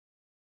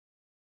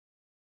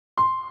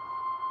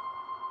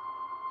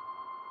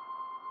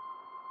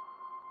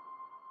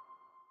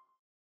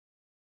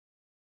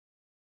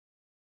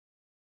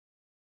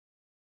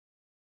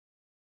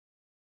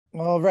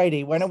All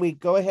righty, why don't we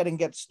go ahead and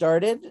get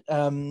started?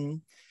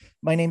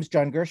 My name is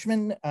John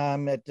Gershman.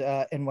 I'm at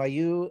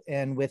NYU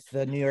and with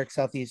the New York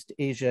Southeast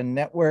Asia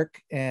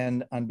Network.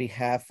 And on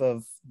behalf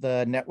of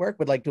the network,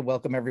 would like to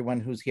welcome everyone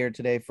who's here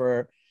today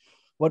for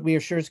what we are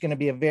sure is going to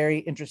be a very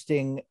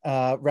interesting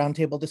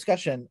roundtable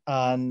discussion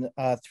on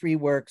three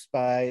works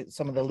by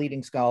some of the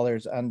leading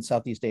scholars on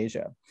Southeast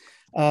Asia.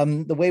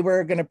 The way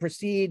we're going to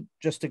proceed,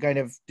 just to kind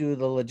of do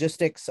the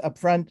logistics up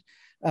front,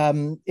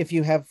 if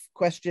you have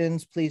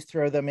questions, please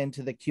throw them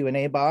into the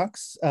Q&A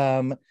box.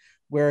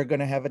 We're going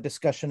to have a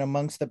discussion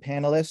amongst the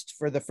panelists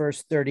for the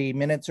first 30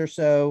 minutes or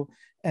so,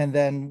 and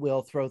then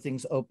we'll throw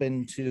things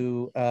open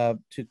to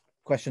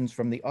questions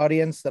from the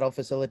audience that I'll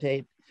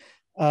facilitate.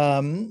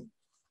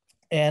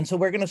 And so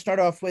we're going to start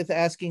off with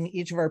asking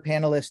each of our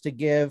panelists to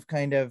give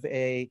kind of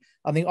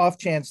on the off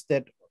chance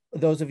that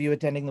those of you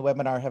attending the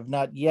webinar have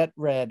not yet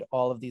read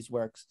all of these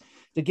works,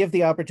 to give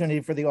the opportunity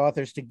for the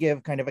authors to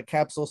give kind of a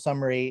capsule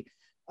summary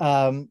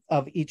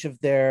of each of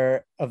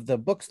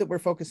the books that we're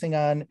focusing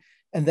on,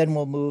 and then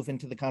we'll move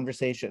into the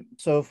conversation.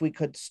 So if we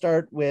could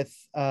start with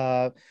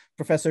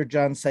Professor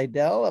John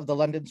Sidel of the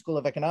London School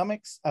of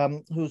Economics,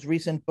 whose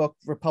recent book,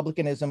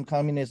 Republicanism,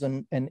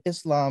 Communism, and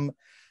Islam,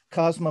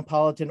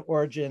 Cosmopolitan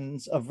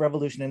Origins of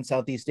Revolution in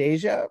Southeast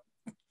Asia,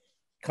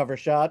 cover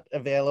shot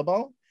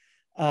available.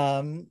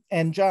 And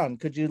John,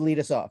 could you lead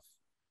us off?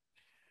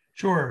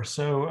 Sure.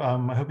 So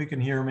I hope you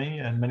can hear me,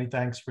 and many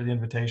thanks for the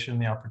invitation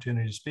and the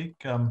opportunity to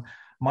speak.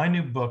 My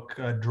new book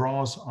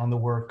draws on the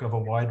work of a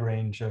wide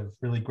range of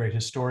really great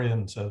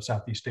historians of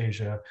Southeast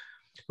Asia,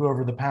 who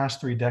over the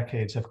past 3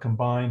 decades have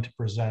combined to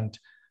present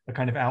a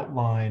kind of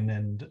outline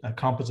and a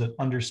composite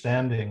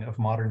understanding of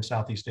modern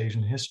Southeast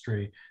Asian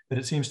history that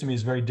it seems to me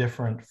is very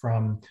different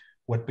from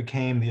what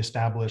became the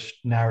established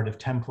narrative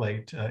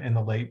template in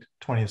the late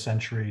 20th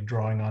century,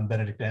 drawing on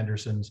Benedict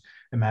Anderson's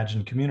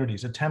Imagined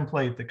Communities, a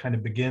template that kind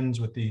of begins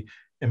with the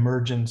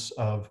emergence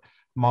of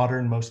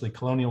modern, mostly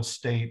colonial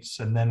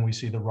states, and then we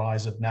see the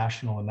rise of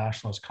national and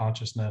nationalist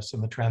consciousness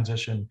and the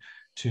transition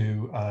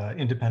to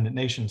independent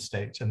nation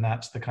states. And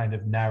that's the kind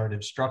of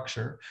narrative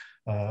structure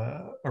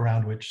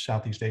around which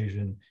Southeast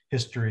Asian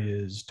history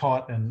is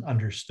taught and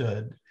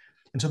understood.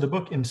 And so the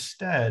book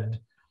instead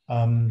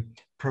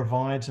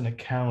provides an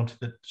account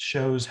that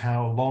shows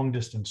how long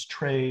distance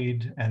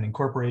trade and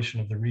incorporation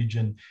of the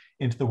region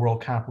into the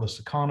world capitalist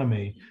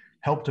economy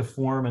helped to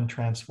form and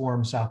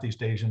transform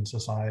Southeast Asian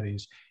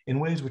societies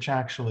in ways which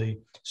actually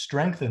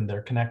strengthened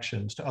their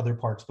connections to other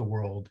parts of the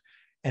world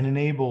and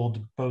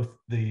enabled both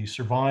the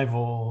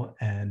survival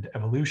and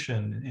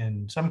evolution,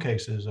 in some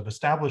cases, of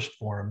established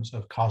forms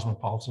of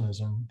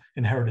cosmopolitanism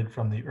inherited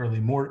from the early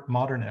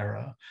modern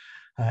era,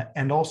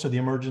 and also the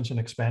emergence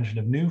and expansion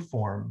of new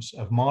forms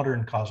of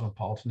modern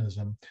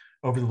cosmopolitanism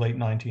over the late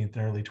 19th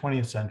and early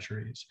 20th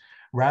centuries,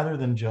 rather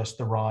than just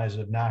the rise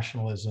of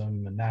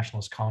nationalism and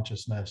nationalist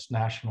consciousness,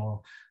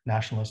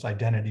 nationalist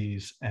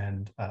identities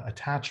and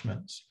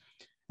attachments.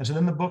 And so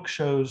then the book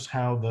shows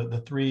how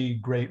the three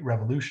great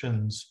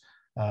revolutions,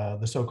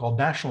 the so-called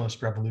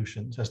nationalist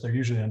revolutions, as they're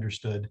usually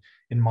understood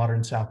in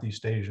modern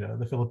Southeast Asia,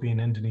 the Philippine,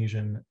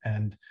 Indonesian,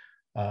 and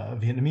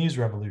Vietnamese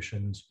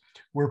revolutions,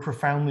 were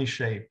profoundly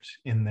shaped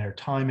in their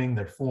timing,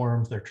 their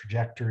forms, their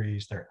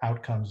trajectories, their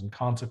outcomes and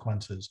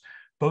consequences,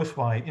 both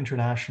by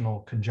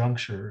international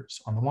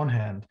conjunctures on the one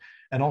hand,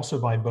 and also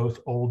by both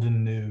old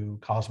and new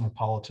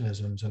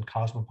cosmopolitanisms and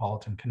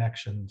cosmopolitan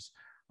connections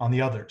on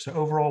the other. So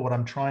overall, what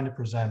I'm trying to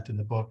present in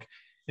the book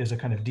is a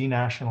kind of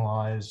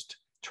denationalized,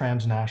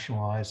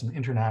 transnationalized, and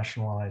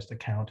internationalized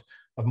account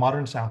of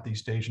modern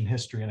Southeast Asian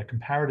history and a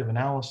comparative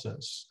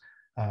analysis.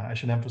 I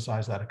should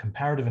emphasize that, a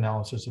comparative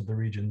analysis of the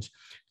region's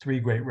three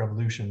great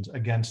revolutions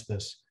against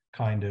this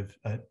kind of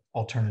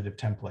alternative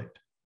template.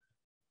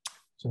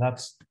 So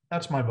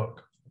that's my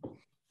book.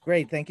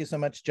 Great, thank you so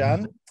much,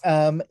 John.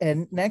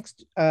 And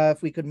next,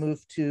 if we could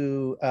move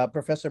to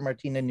Professor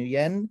Martina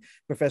Nguyen,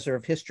 Professor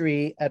of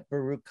History at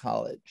Baruch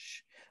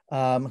College,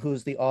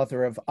 who's the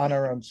author of On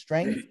Our Own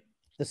Strength,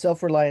 the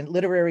Self-Reliant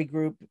Literary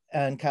Group,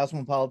 and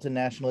Cosmopolitan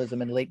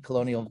Nationalism in Late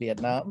Colonial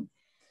Vietnam.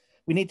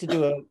 We need to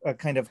do a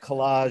kind of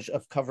collage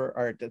of cover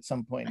art at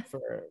some point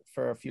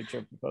for a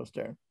future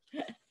poster.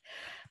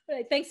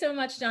 Thanks so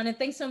much, John, and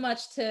thanks so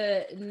much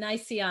to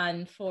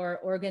NYSEAN for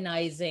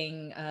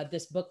organizing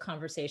this book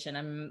conversation.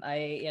 I'm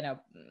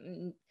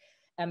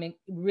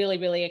really,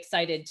 really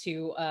excited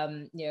to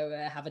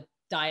have a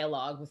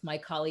dialogue with my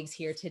colleagues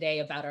here today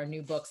about our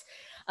new books.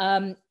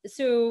 My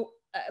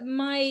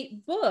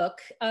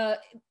book,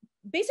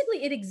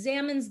 basically, it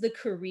examines the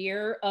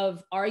career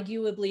of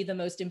arguably the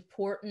most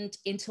important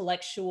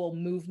intellectual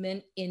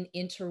movement in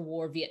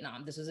interwar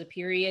Vietnam. This was a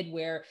period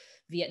where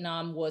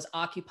Vietnam was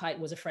occupied,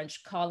 was a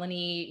French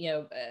colony,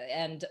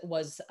 and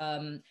was,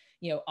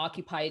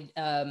 occupied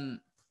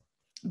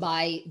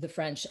by the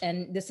French.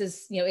 And this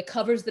is, it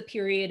covers the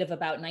period of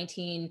about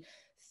 1930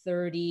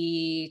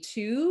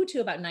 1932 to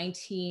about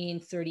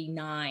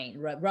 1939,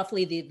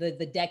 roughly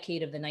the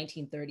decade of the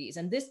 1930s.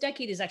 And this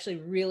decade is actually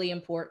really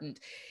important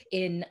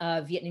in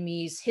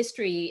Vietnamese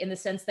history in the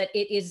sense that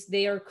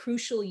they are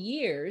crucial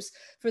years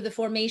for the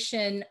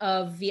formation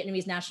of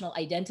Vietnamese national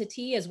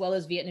identity, as well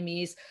as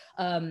Vietnamese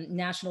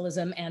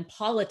nationalism and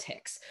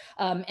politics.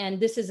 And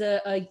this is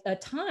a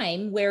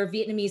time where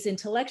Vietnamese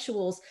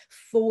intellectuals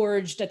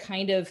forged a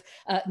kind of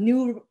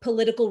new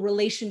political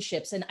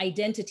relationships and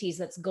identities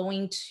that's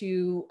going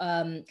to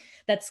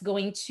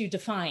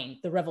define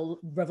the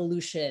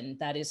revolution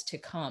that is to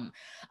come.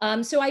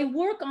 So I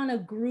work on a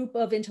group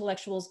of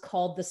intellectuals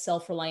called the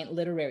Self-Reliant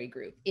Literary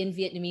Group. In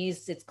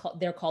Vietnamese,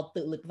 they're called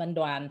the Luc Văn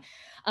Đoàn.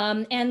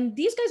 And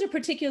these guys are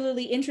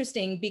particularly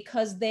interesting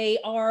because they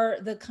are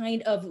the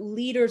kind of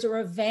leaders or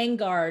a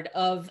vanguard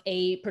of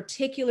a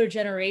particular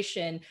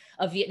generation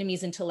of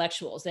Vietnamese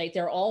intellectuals.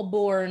 They're all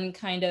born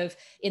kind of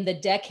in the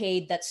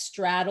decade that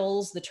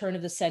straddles the turn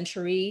of the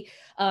century.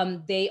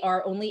 They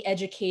are only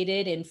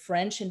educated in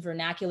French and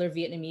vernacular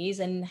Vietnamese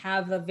and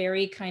have a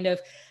very kind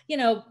of,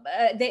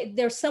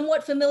 they're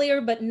somewhat familiar,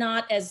 but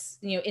not as,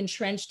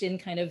 entrenched in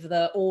kind of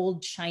the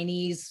old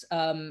Chinese,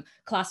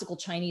 classical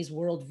Chinese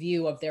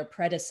worldview of their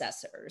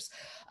predecessors.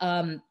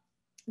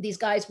 These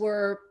guys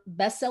were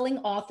best-selling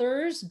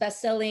authors,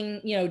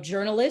 best-selling,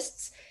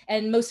 journalists,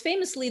 and most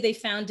famously, they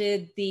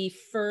founded the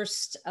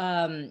first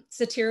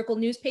satirical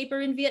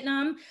newspaper in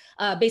Vietnam,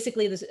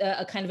 basically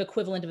a kind of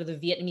equivalent of the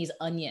Vietnamese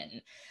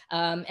Onion.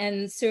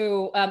 And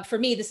so for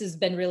me, this has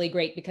been really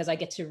great because I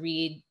get to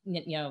read,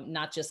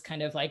 not just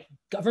kind of like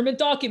government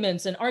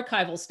documents and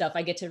archival stuff.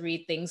 I get to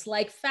read things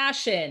like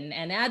fashion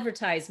and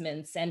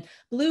advertisements and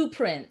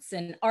blueprints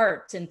and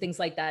art and things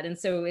like that. And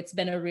so it's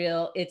been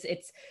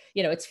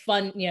it's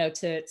fun,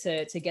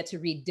 to get to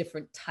read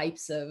different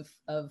types of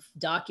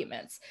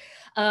documents.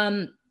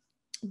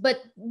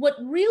 But what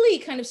really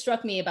kind of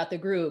struck me about the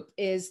group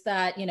is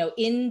that,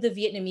 in the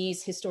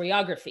Vietnamese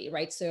historiography,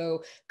 right?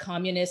 So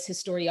communist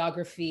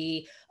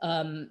historiography,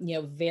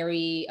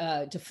 very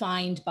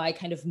defined by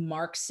kind of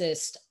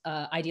Marxist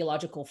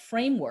ideological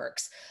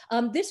frameworks.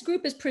 This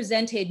group is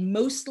presented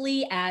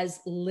mostly as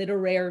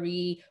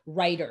literary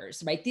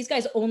writers, right? These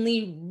guys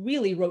only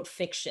really wrote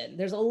fiction.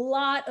 There's a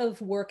lot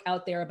of work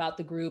out there about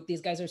the group.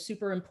 These guys are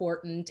super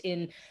important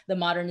in the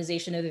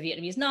modernization of the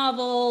Vietnamese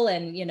novel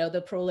and,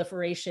 the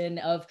proliferation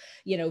of,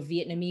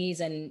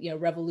 Vietnamese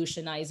and,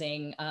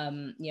 revolutionizing,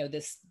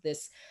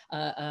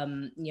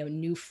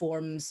 new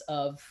forms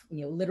of,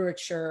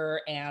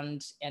 literature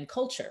and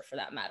culture for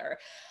that matter.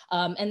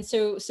 And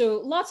so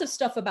lots of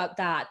stuff about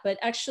that, but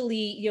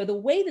actually, the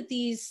way that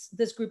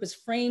this group is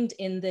framed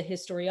in the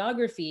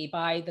historiography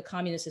by the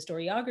communist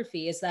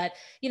historiography is that,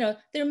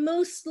 they're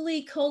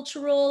mostly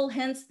cultural,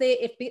 hence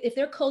if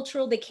they're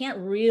cultural, they can't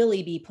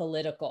really be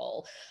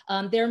political.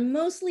 They're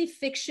mostly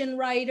fiction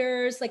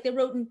writers, like they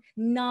wrote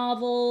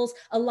novels.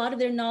 A lot of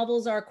their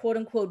novels are quote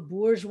unquote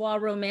bourgeois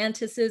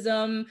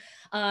romanticism.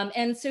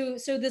 And so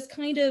this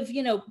kind of,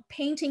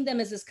 painting them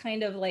as this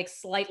kind of like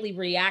slightly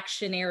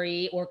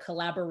reactionary or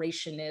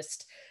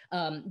collaborationist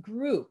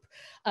group.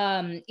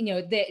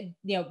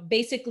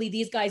 Basically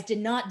these guys did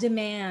not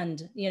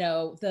demand,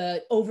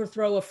 the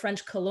overthrow of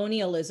French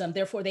colonialism.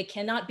 Therefore, they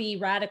cannot be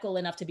radical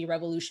enough to be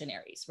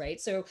revolutionaries, right?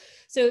 So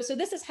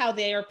this is how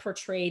they are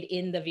portrayed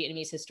in the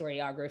Vietnamese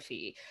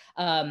historiography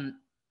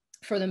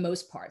for the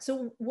most part.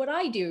 So what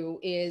I do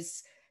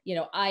is,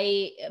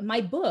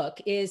 my book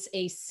is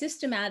a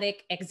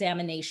systematic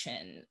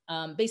examination,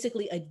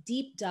 basically a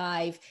deep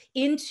dive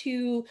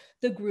into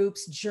the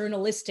group's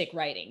journalistic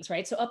writings,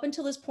 right? So up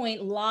until this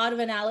point, a lot of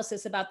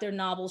analysis about their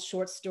novels,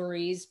 short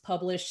stories,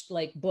 published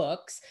like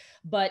books,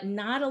 but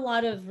not a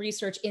lot of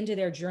research into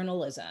their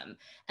journalism.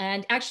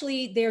 And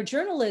actually their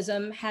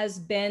journalism has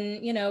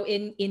been,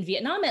 in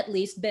Vietnam at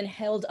least, been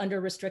held under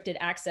restricted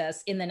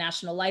access in the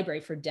National Library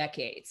for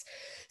decades.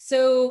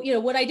 So,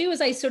 what I do is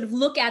I sort of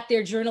look at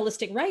their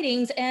journalistic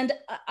writings, and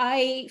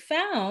I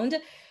found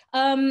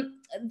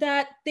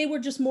that they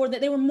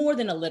were more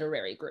than a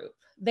literary group.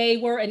 They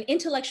were an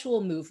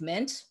intellectual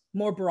movement,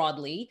 more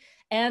broadly,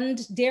 and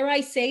dare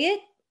I say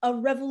it, a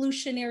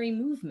revolutionary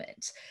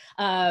movement.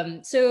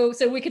 So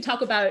we could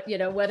talk about,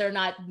 whether or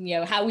not,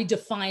 how we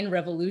define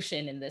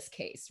revolution in this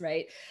case,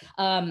 right?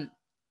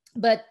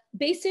 But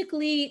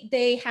basically,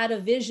 they had a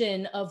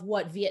vision of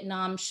what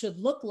Vietnam should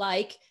look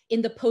like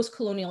in the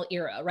post-colonial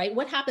era, right?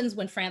 What happens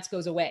when France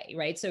goes away,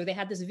 right? So they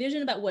had this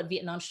vision about what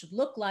Vietnam should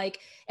look like,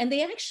 and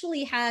they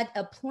actually had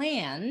a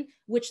plan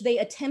which they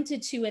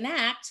attempted to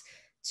enact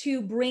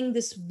to bring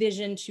this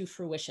vision to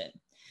fruition.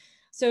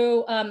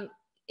 So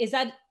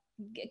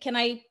can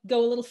I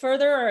go a little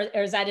further,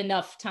 or is that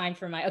enough time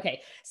for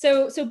okay.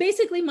 So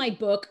basically my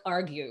book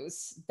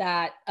argues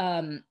that,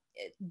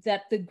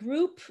 that the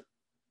group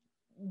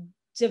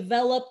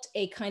developed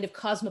a kind of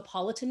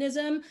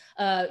cosmopolitanism,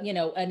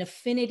 an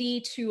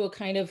affinity to a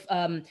kind of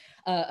an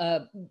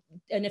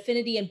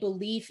affinity and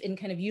belief in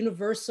kind of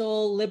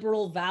universal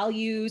liberal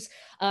values,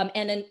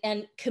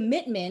 and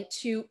commitment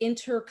to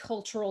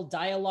intercultural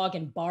dialogue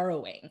and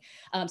borrowing.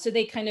 So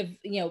they kind of,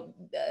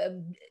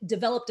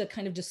 developed a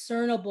kind of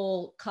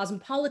discernible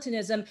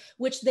cosmopolitanism,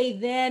 which they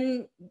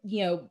then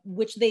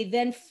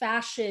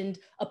fashioned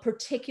a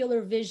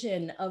particular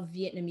vision of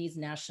Vietnamese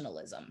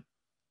nationalism.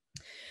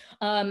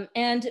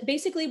 And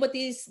basically what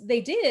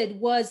they did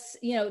was,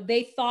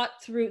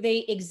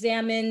 they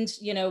examined,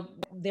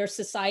 their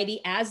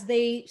society as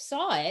they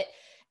saw it,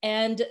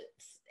 and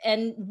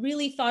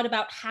really thought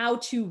about how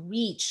to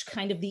reach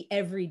kind of the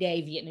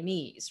everyday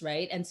Vietnamese,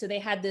 right? And so they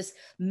had this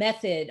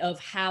method of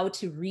how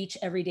to reach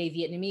everyday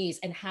Vietnamese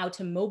and how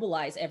to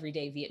mobilize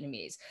everyday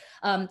Vietnamese.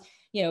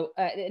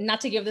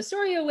 Not to give the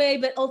story away,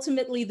 but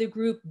ultimately the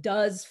group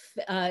does,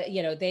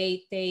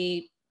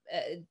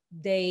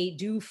 they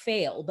do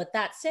fail. But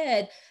that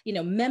said,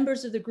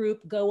 members of the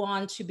group go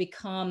on to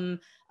become,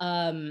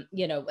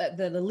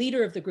 the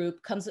leader of the group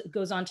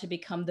goes on to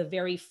become the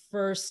very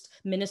first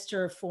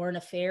Minister of Foreign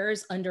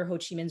Affairs under Ho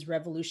Chi Minh's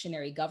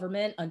revolutionary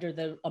government, under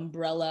the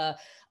umbrella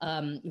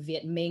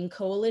Viet Minh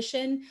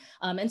coalition.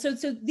 And so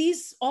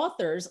these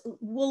authors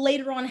will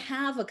later on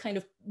have a kind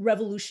of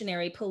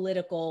revolutionary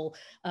political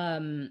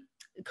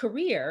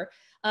career.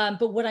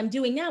 But what I'm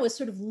doing now is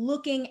sort of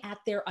looking at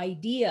their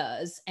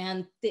ideas,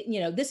 and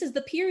this is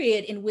the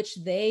period in which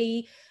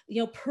they,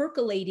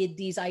 percolated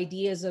these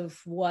ideas of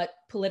what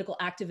political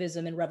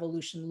activism and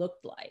revolution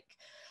looked like.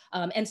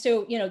 And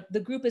so, the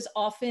group is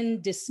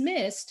often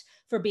dismissed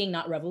for being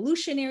not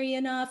revolutionary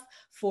enough,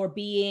 for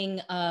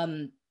being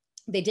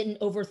they didn't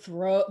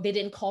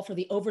call for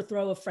the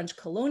overthrow of French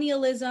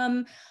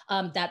colonialism,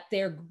 that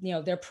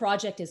their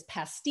project is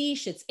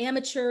pastiche, it's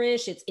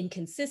amateurish, it's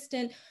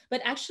inconsistent.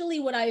 But actually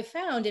what I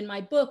found in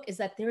my book is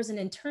that there's an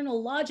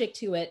internal logic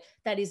to it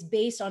that is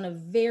based on a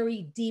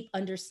very deep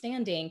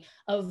understanding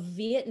of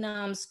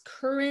Vietnam's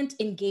current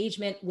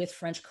engagement with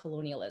French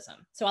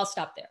colonialism. So I'll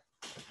stop there.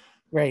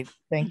 Great,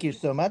 thank you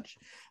so much.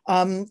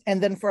 And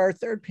then for our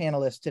third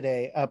panelist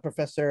today,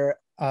 Professor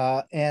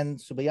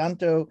Rianne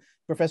Subijanto,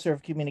 Professor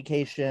of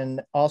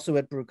Communication, also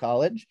at Baruch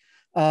College,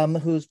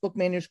 whose book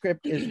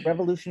manuscript is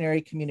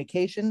Revolutionary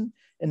Communication,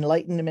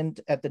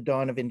 Enlightenment at the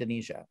Dawn of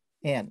Indonesia.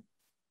 Anne.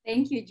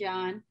 Thank you,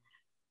 John.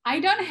 I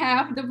don't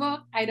have the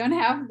book, I don't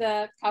have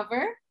the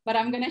cover, but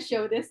I'm gonna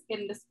show this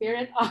in the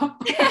spirit of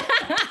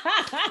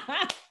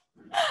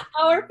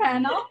our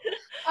panel.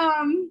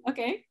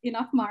 Okay,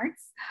 enough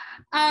marks.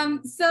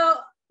 So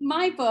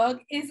my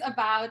book is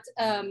about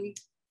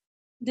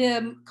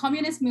the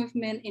communist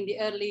movement in the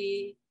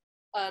early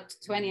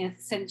 20th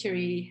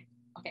century,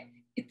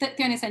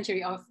 20th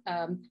century of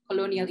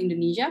colonial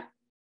Indonesia.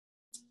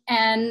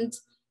 And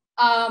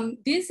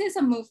this is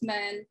a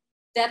movement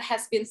that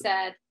has been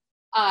said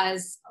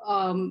as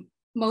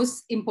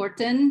most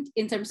important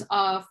in terms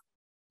of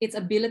its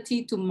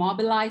ability to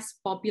mobilize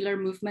popular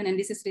movement. And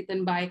this is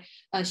written by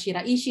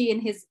Shiraishi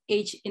in his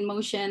Age in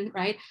Motion,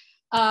 right?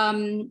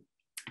 And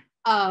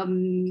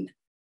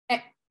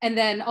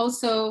then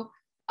also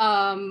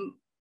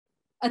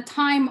a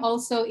time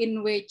also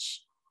in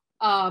which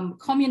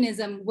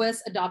communism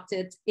was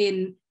adopted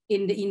in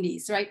the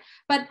Indies, right?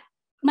 But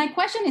my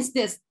question is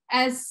this: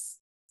 as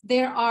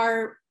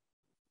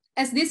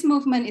this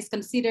movement is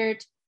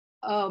considered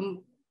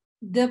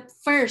the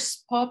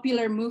first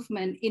popular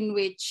movement in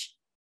which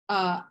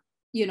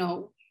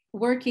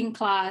working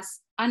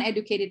class,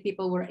 uneducated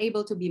people were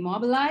able to be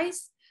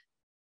mobilized,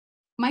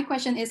 my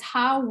question is,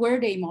 how were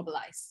they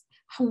mobilized?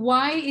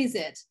 Why is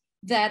it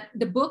that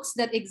the books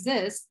that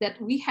exist that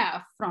we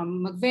have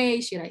from McVeigh,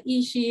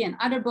 Shiraishi, and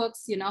other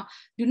books,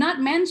 do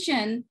not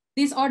mention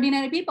these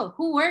ordinary people?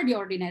 Who were the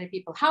ordinary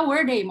people? How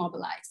were they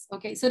mobilized?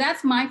 Okay, so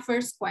that's my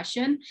first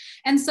question.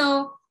 And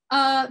so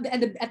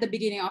at the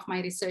beginning of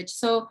my research,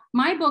 so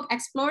my book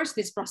explores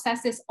these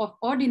processes of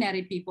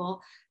ordinary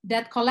people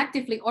that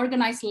collectively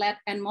organize, led,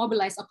 and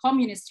mobilize a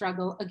communist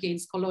struggle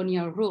against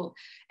colonial rule.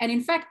 And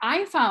in fact,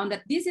 I found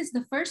that this is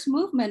the first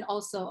movement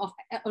also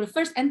the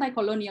first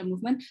anti-colonial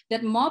movement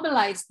that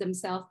mobilized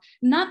themselves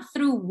not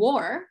through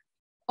war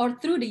or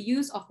through the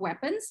use of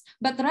weapons,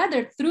 but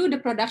rather through the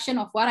production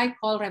of what I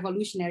call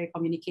revolutionary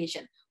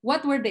communication.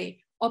 What were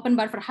they?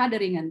 Openbaar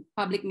vergaderingen,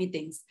 public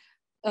meetings,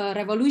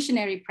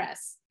 revolutionary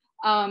press,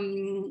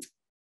 sekolah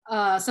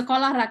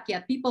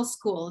rakyat, people's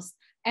schools,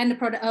 and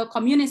the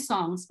communist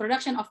songs,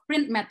 production of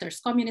print matters,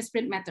 communist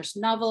print matters,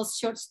 novels,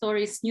 short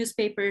stories,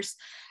 newspapers,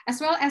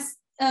 as well as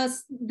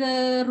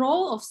the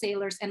role of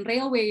sailors and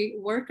railway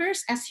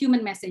workers as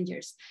human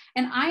messengers.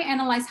 And I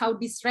analyze how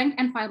these rank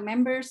and file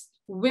members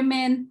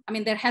women. I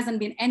mean, there hasn't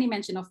been any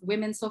mention of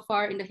women so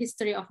far in the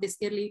history of this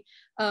early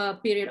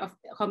period of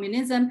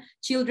communism.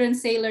 Children,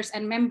 sailors,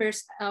 and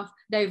members of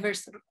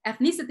diverse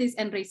ethnicities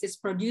and races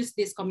produce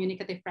these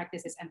communicative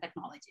practices and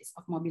technologies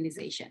of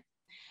mobilization.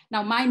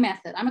 Now, my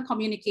method, I'm a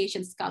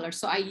communication scholar,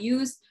 so I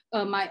use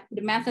the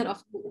method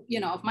of,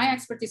 of my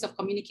expertise of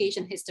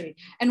communication history.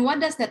 And what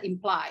does that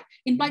imply?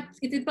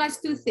 It implies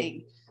two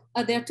things.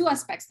 There are two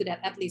aspects to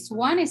that, at least.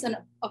 One is an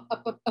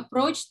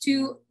approach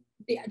to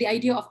the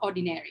idea of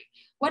ordinary.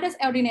 What does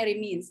ordinary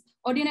means?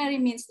 Ordinary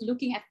means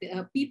looking at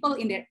the people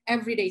in their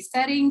everyday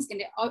settings, in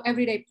their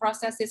everyday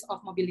processes of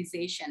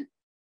mobilization.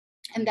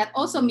 And that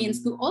also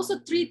means to also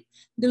treat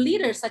the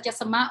leaders such as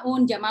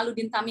Semaun,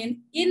 Jamaluddin Tamim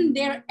in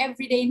their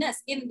everydayness,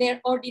 in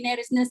their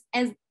ordinariness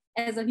as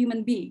a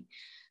human being.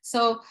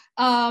 So,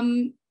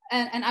 and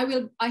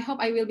I hope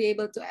I will be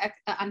able to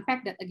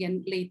unpack that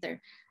again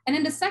later. And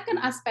then the second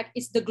aspect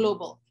is the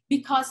global,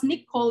 because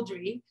Nick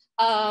Coldry,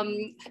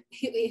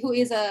 who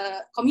is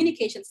a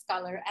communication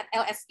scholar at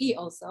LSE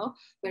also,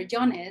 where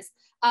John is,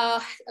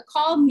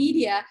 call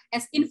media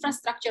as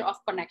infrastructure of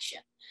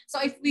connection.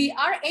 So if we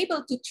are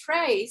able to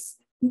trace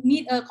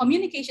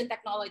communication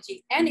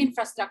technology and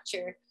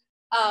infrastructure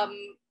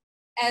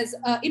as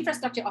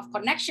infrastructure of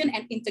connection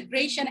and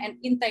integration and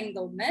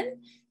entanglement,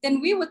 then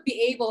we would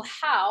be able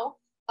how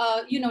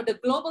the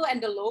global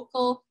and the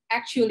local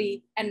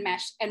actually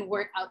enmesh and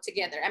work out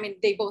together. I mean,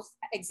 they both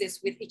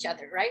exist with each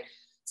other, right?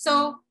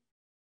 So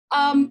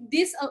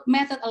this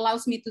method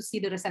allows me to see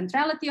the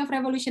centrality of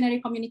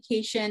revolutionary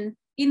communication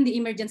in the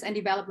emergence and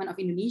development of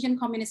Indonesian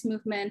communist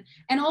movement,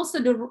 and also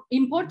the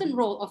important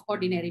role of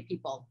ordinary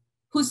people,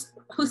 whose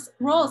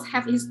roles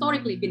have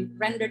historically been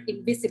rendered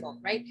invisible,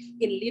 right,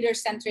 in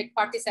leader-centric,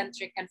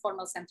 party-centric, and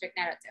formal-centric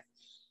narrative.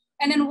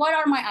 And then what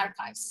are my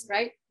archives,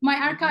 right? My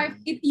archive,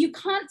 you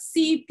can't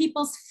see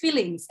people's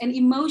feelings and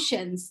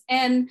emotions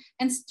and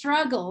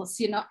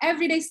struggles,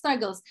 everyday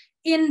struggles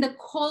in the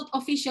cold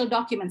official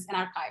documents and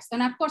archives.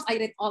 And of course, I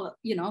read all,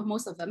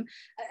 most of them.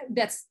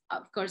 That's,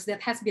 of course,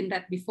 that has been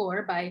read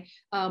before by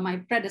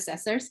my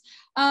predecessors.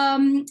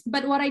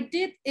 But what I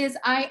did is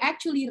I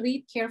actually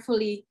read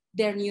carefully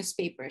their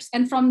newspapers.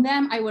 And from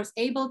them, I was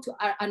able to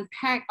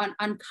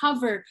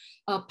uncover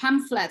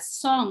pamphlets,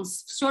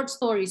 songs, short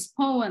stories,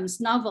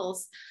 poems,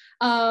 novels,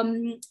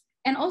 and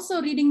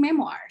also reading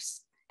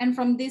memoirs. And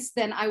from this,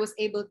 then I was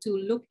able to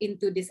look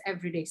into this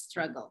everyday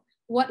struggle.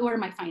 What were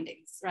my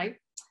findings, right?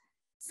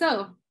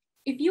 So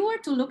if you were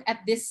to look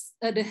at this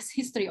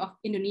history of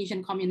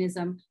Indonesian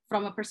communism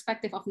from a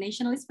perspective of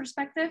nationalist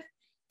perspective,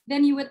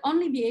 then you would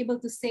only be able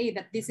to say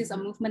that this is a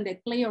movement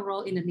that play a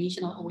role in the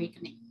national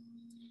awakening.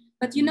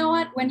 But you know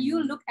what? When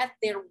you look at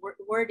their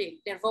wording,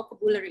 their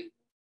vocabulary,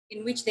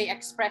 in which they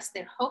express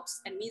their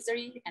hopes and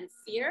misery and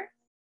fear,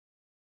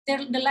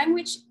 the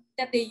language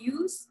that they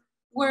use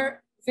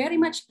were very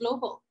much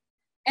global.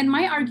 And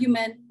my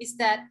argument is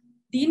that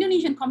the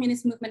Indonesian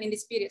communist movement in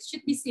this period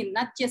should be seen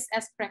not just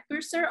as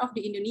precursor of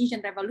the Indonesian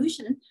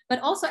Revolution, but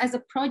also as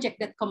a project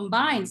that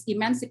combines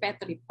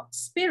emancipatory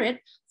spirit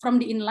from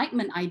the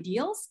Enlightenment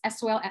ideals as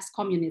well as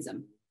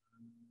communism.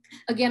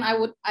 Again,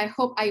 I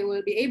hope I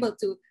will be able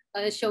to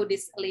show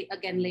this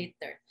again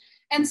later.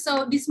 And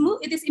so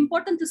it is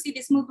important to see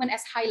this movement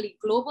as highly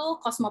global,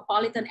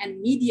 cosmopolitan,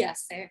 and media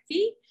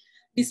savvy.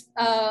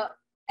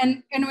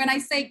 And when I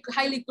say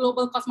highly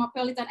global,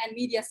 cosmopolitan, and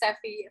media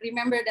savvy,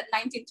 remember that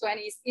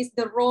 1920s is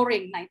the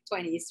roaring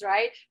 1920s,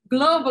 right?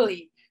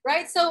 Globally,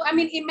 right? So I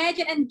mean,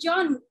 imagine, and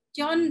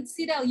John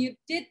Sidel, you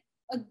did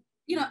an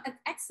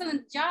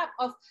excellent job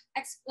of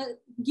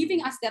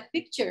giving us that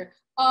picture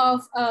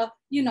of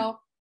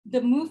the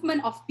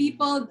movement of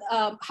people,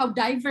 how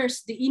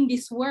diverse the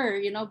Indies were,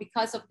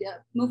 because of the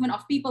movement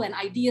of people and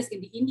ideas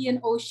in the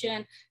Indian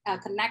Ocean,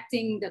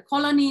 connecting the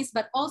colonies,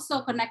 but also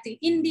connecting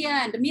India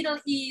and the Middle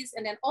East,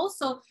 and then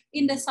also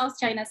in the South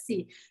China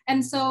Sea.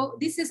 And so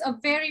this is a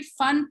very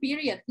fun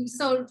period.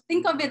 So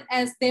think of it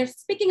as they're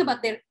speaking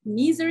about their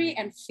misery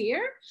and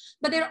fear,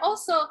 but they're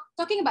also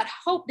talking about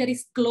hope that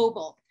is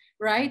global,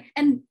 right?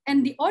 And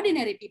the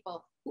ordinary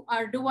people who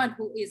are the one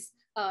who is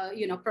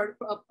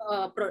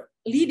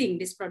leading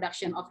this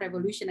production of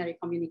revolutionary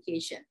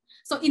communication.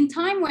 So in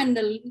time when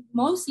the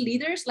most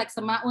leaders like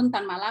Semaun,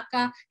 Tan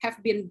Malaka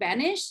have been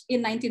banished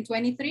in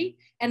 1923,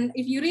 and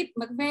if you read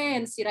McVeigh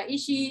and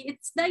Shiraishi,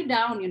 it's died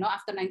down,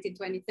 after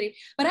 1923.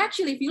 But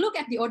actually, if you look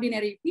at the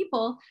ordinary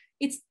people,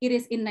 it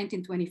is in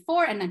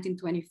 1924 and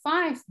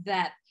 1925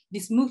 that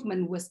this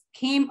movement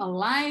came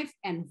alive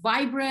and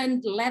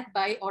vibrant, led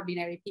by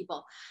ordinary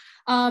people.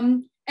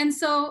 And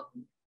so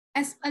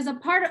as a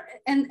part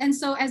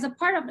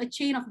of a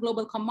chain of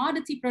global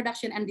commodity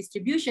production and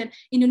distribution,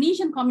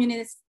 Indonesian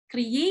communists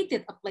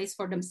created a place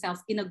for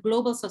themselves in a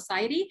global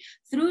society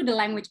through the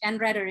language and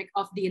rhetoric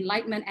of the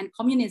Enlightenment and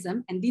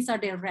communism. And these are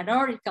their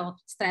rhetorical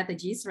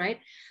strategies, right?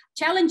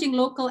 Challenging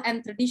local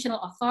and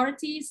traditional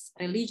authorities,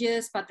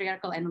 religious,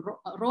 patriarchal, and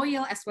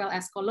royal, as well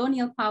as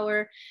colonial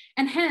power.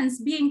 And hence,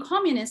 being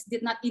communist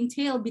did not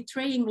entail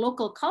betraying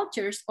local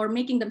cultures or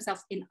making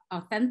themselves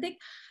inauthentic.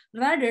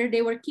 Rather,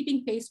 they were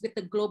keeping pace with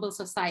the global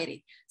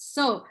society.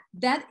 So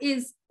that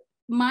is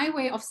my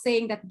way of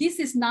saying that this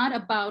is not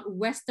about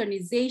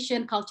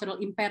Westernization, cultural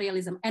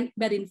imperialism,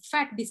 but in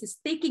fact, this is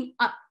taking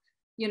up,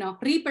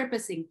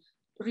 repurposing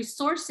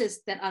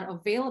resources that are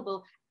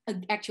available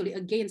actually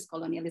against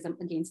colonialism,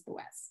 against the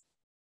West.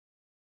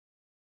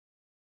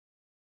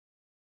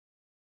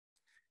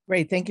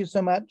 Great, thank you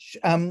so much.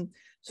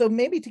 So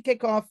maybe to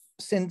kick off,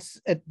 since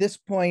at this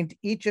point,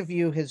 each of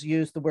you has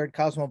used the word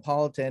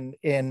cosmopolitan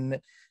in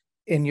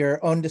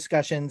your own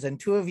discussions, and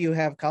two of you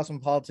have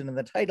cosmopolitan in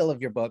the title of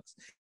your books.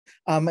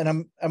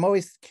 And I'm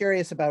always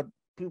curious about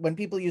when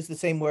people use the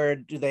same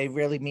word, do they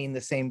really mean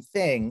the same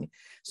thing?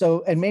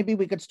 So, and maybe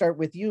we could start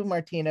with you,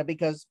 Martina,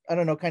 because I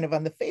don't know, kind of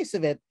on the face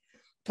of it,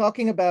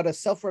 talking about a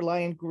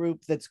self-reliant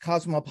group that's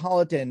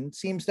cosmopolitan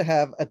seems to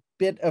have a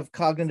bit of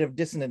cognitive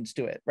dissonance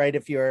to it, right?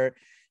 If you're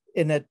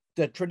in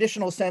the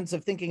traditional sense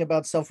of thinking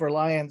about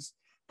self-reliance,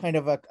 kind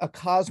of a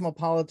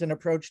cosmopolitan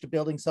approach to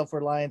building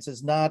self-reliance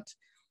is not,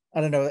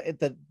 I don't know,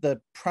 the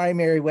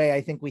primary way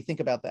I think we think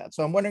about that.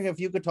 So I'm wondering if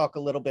you could talk a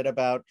little bit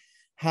about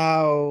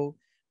how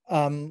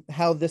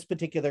this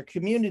particular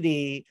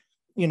community,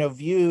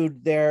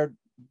 viewed their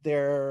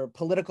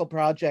political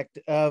project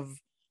of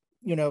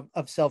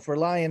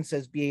self-reliance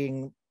as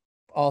being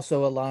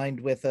also aligned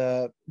with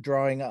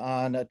drawing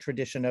on a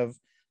tradition of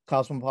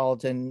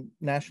cosmopolitan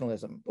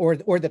nationalism, or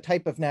the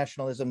type of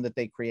nationalism that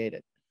they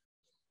created.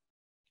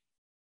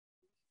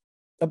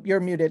 Oh,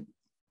 you're muted.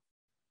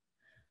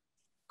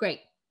 Great.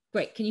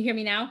 Can you hear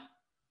me now?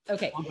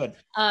 Okay. All good.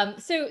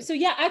 So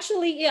yeah,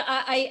 actually, yeah,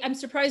 I'm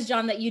surprised,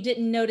 John, that you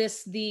didn't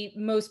notice the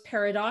most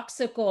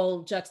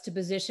paradoxical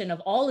juxtaposition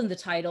of all in the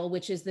title,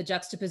 which is the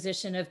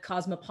juxtaposition of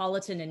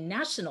cosmopolitan and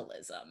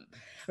nationalism,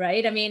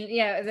 right? I mean,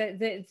 yeah,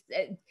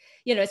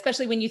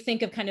 especially when you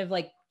think of kind of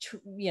like,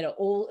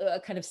 old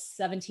kind of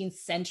 17th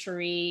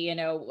century,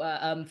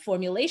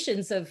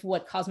 formulations of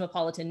what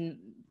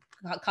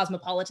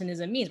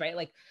cosmopolitanism means, right?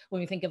 Like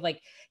when we think of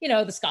like,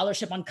 the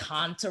scholarship on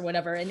Kant or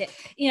whatever, and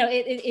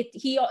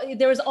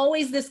there was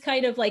always this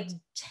kind of like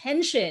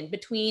tension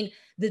between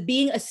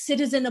being a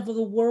citizen of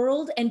the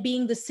world and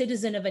being the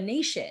citizen of a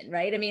nation,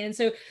 right? I mean, and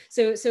so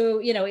it's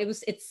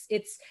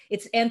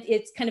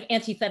kind of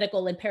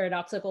antithetical and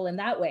paradoxical in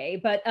that way.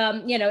 But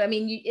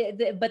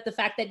but the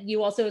fact that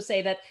you also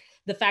say that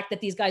the fact that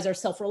these guys are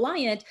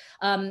self-reliant,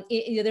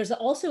 there's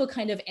also a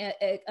kind of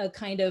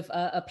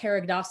a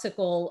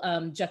paradoxical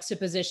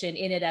juxtaposition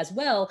in it as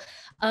well.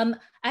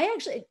 I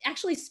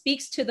actually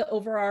speaks to the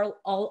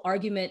overall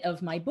argument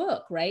of my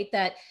book, right?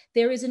 That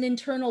there is an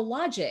internal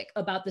logic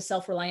about the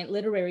Self-Reliant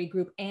Literary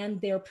Group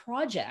and their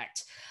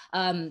project.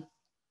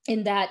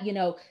 In that,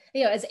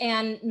 as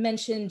Anne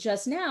mentioned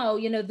just now,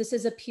 this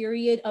is a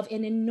period of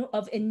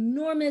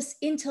enormous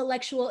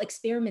intellectual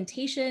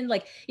experimentation.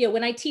 Like,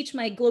 when I teach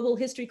my global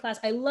history class,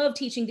 I love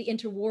teaching the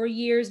interwar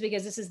years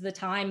because this is the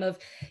time of,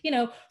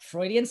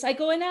 Freudian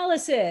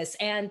psychoanalysis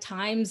and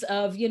times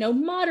of,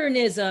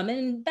 modernism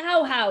and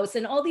Bauhaus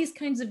and all these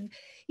kinds of,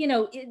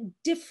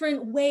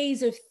 different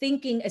ways of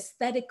thinking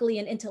aesthetically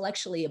and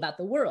intellectually about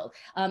the world.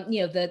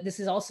 This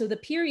is also the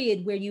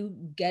period where you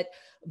get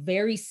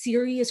very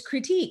serious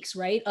critiques,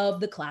 right,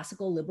 of the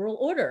classical liberal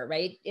order,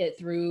 right,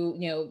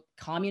 through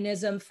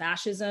communism,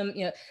 fascism,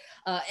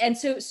 and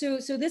so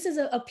this is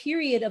a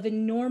period of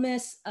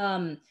enormous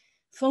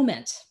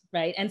foment,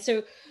 right, and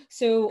so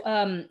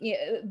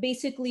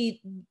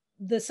basically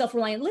the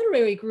Self-Reliant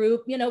Literary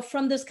Group,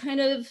 from this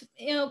kind of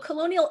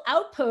colonial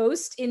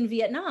outpost in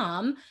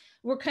Vietnam,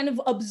 we're kind of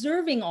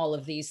observing all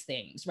of these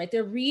things, right?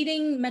 They're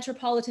reading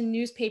metropolitan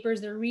newspapers,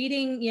 they're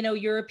reading,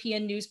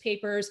 European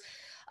newspapers,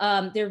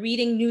 they're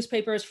reading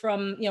newspapers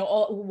from,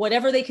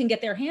 whatever they can get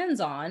their hands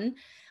on,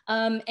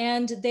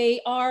 and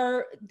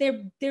they're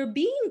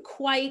being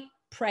quite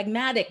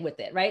pragmatic with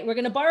it, right? We're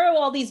going to borrow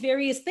all these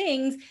various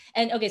things,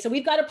 and okay, so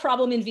we've got a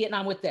problem in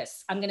Vietnam with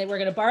this. We're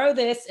going to borrow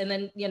this, and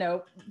then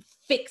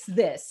fix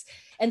this.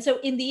 And so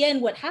in the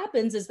end, what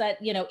happens is that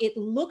it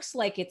looks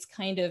like it's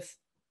kind of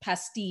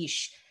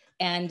pastiche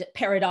and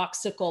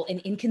paradoxical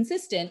and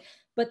inconsistent,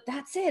 but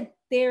that's it.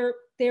 They're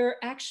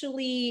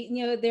actually,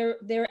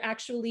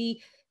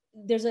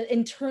 there's an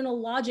internal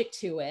logic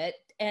to it.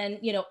 And,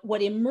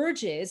 what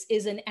emerges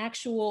is an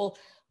actual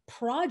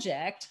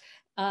project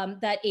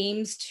that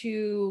aims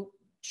to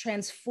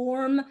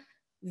transform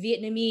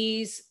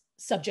Vietnamese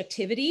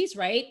subjectivities,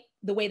 right?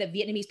 The way that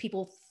Vietnamese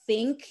people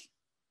think,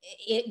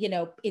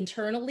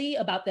 internally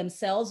about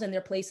themselves and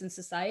their place in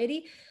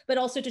society, but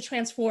also to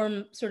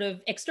transform sort of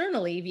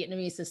externally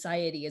Vietnamese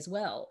society as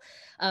well.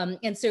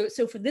 And so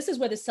this is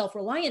where the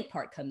self-reliant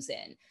part comes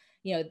in.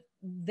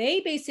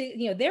 They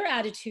basically, their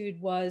attitude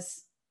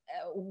was,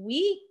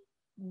 we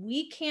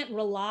we can't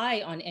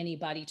rely on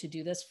anybody to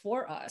do this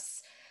for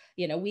us.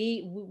 You know,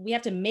 we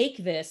have to make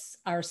this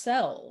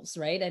ourselves,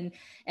 right?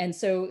 And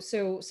so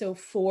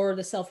for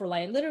the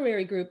Self-Reliant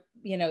Literary Group,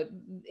 you know,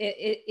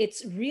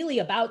 it's really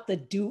about the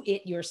do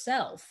it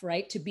yourself,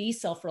 right? To be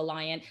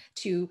self-reliant,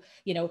 to,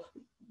 you know,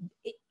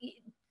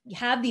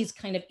 have these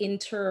kind of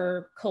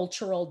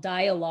intercultural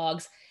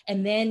dialogues,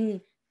 and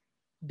then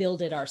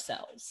build it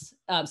ourselves.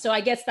 So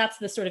I guess that's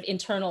the sort of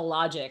internal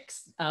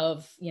logics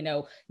of, you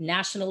know,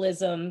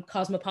 nationalism,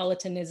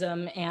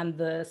 cosmopolitanism, and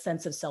the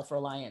sense of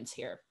self-reliance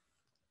here.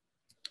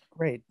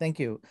 Great, thank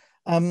you.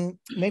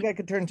 Maybe I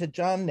could turn to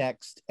John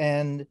next.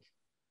 And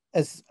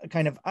as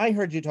kind of, I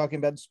heard you talking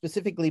about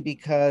specifically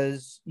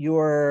because you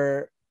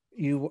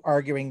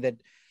arguing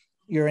that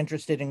you're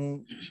interested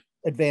in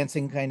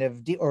advancing kind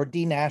of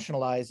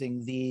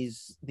denationalizing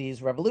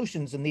these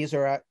revolutions, and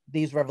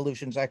these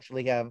revolutions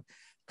actually have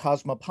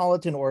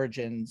cosmopolitan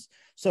origins.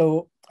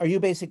 So are you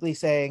basically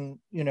saying,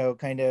 you know,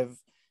 kind of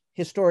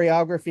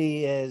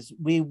historiography is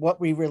what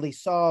we really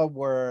saw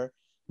were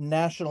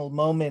national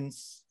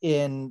moments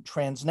in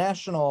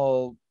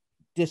transnational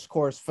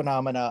discourse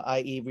phenomena,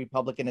 i.e.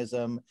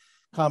 republicanism,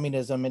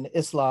 communism, and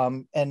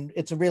Islam, and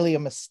it's really a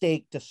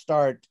mistake to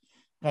start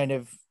kind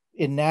of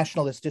in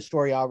nationalist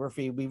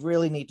historiography. We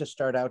really need to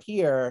start out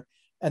here,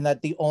 and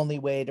that the only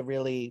way to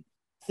really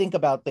think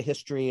about the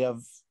history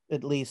of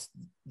at least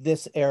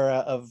this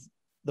era of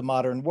the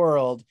modern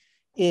world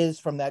is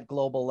from that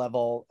global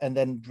level, and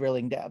then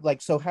drilling down.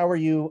 Like, so how are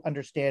you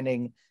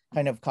understanding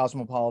kind of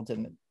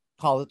cosmopolitanism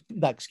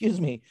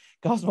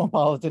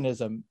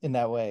in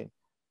that way?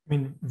 I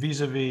mean,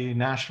 vis-a-vis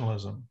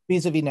nationalism.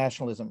 Vis-a-vis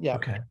nationalism, yeah.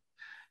 Okay.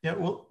 Yeah,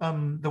 well,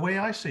 the way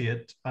I see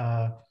it,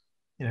 you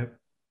know,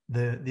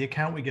 the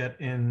account we get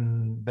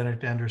in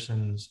Benedict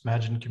Anderson's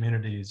Imagined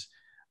Communities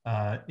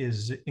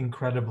is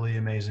incredibly,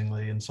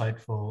 amazingly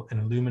insightful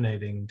and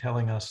illuminating,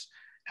 telling us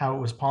how it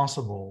was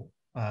possible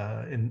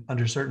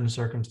under certain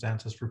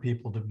circumstances for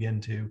people to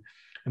begin to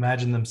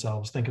imagine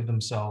themselves, think of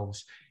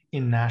themselves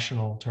in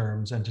national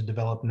terms, and to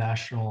develop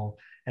national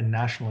and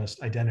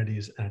nationalist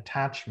identities and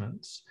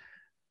attachments.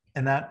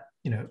 And that,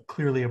 you know,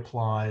 clearly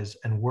applies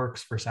and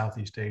works for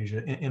Southeast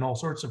Asia in all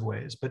sorts of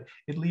ways. But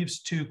it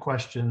leaves two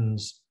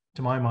questions,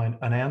 to my mind,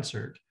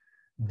 unanswered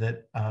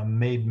that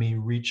made me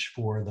reach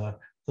for the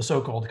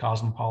so-called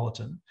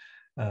cosmopolitan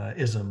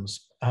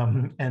isms.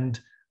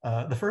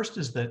 The first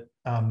is that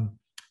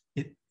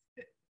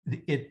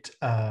it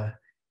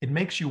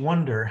makes you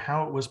wonder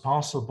how it was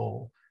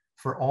possible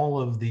for all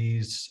of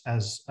these,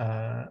 as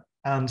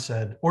Anne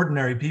said,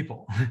 ordinary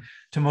people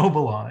to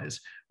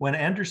mobilize, when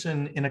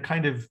Anderson, in a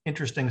kind of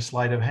interesting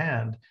sleight of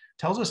hand,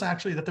 tells us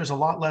actually that there's a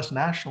lot less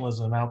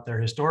nationalism out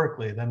there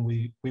historically than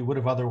we would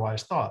have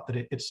otherwise thought.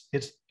 That it's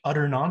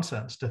utter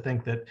nonsense to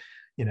think that,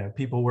 you know,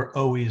 people were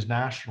always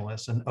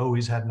nationalists and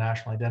always had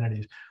national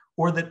identities,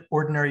 or that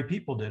ordinary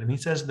people did. I mean,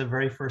 he says in the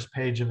very first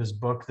page of his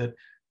book that,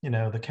 you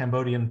know, the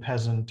Cambodian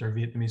peasant or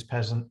Vietnamese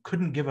peasant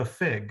couldn't give a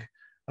fig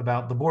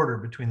about the border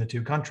between the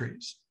two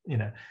countries, you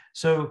know.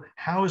 So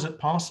how is it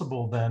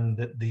possible then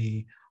that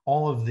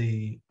all of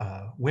the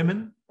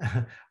women,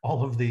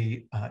 all of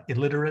the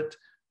illiterate,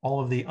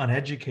 all of the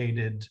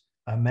uneducated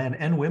men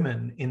and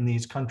women in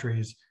these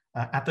countries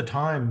at the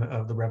time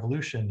of the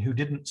revolution, who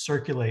didn't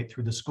circulate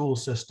through the school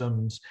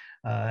systems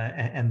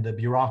and the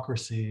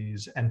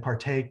bureaucracies and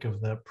partake of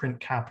the print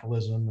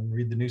capitalism and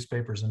read the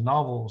newspapers and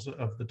novels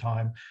of the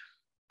time,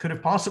 could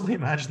have possibly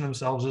imagined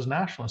themselves as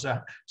nationalists?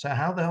 So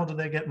how the hell did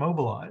they get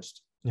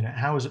mobilized? You know,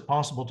 how is it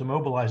possible to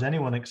mobilize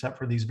anyone except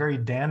for these very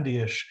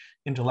dandyish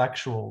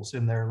intellectuals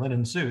in their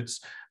linen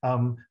suits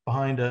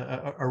behind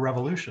a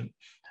revolution?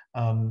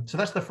 So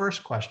that's the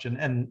first question,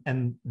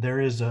 and there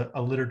is a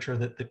literature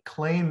that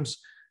claims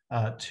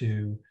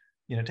to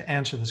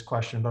answer this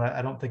question, but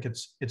I don't think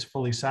it's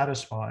fully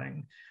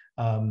satisfying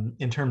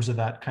in terms of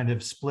that kind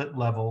of split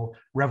level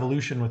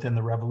revolution within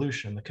the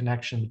revolution, the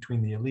connection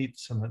between the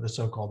elites and the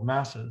so-called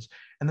masses.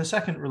 And the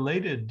second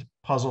related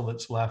puzzle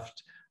that's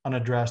left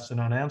unaddressed and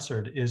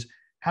unanswered is,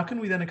 how can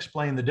we then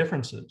explain the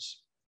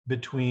differences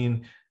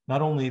between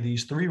not only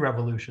these three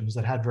revolutions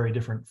that had very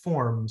different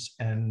forms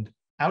and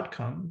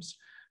outcomes,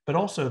 but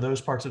also those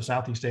parts of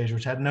Southeast Asia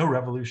which had no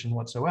revolution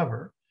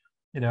whatsoever?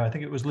 You know, I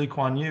think it was Lee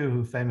Kuan Yew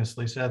who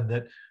famously said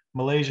that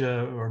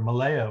Malaysia, or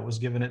Malaya, was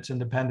given its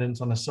independence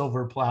on a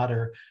silver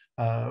platter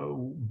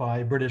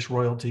by British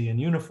royalty in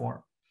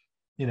uniform.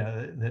 You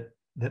know,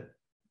 that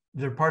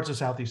there are parts of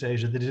Southeast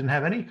Asia that didn't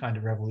have any kind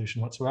of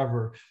revolution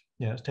whatsoever.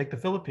 You know, take the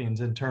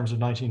Philippines in terms of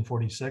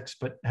 1946,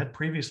 but had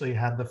previously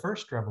had the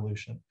first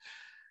revolution.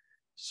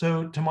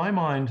 So to my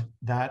mind,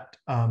 that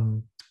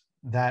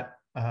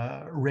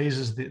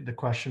raises the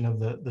question of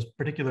the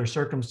particular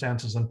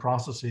circumstances and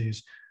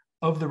processes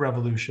of the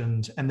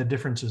revolutions and the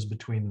differences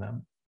between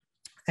them.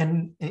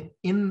 And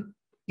in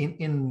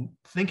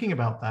thinking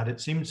about that, it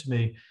seems to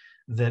me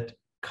that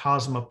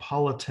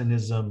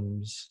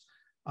cosmopolitanisms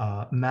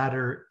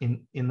matter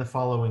in the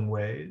following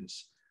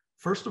ways.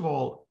 First of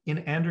all, in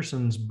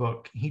Anderson's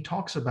book, he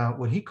talks about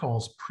what he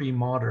calls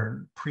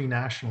pre-modern,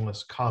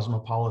 pre-nationalist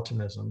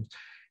cosmopolitanisms.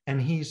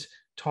 And he's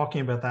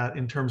talking about that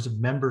in terms of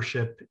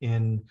membership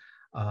in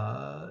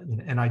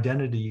an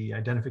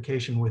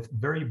identification with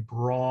very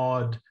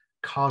broad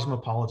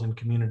cosmopolitan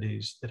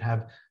communities that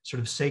have sort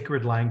of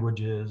sacred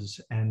languages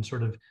and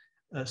sort of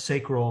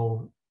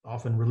sacral,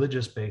 often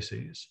religious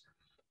bases.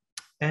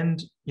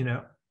 And,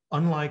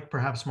 unlike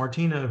perhaps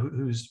Martina,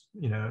 who's,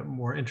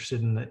 more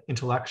interested in the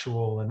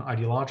intellectual and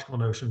ideological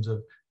notions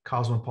of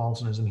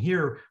cosmopolitanism,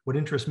 here, what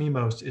interests me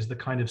most is the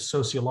kind of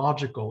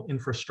sociological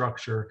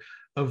infrastructure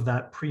of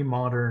that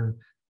pre-modern,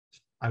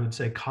 I would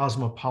say,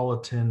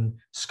 cosmopolitan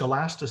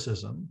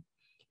scholasticism,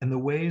 and the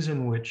ways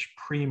in which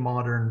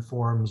pre-modern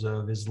forms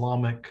of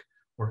Islamic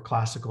or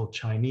classical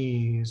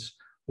Chinese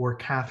or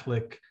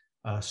Catholic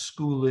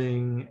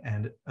schooling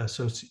and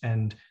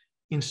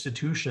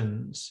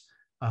institutions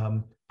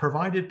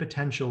provided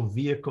potential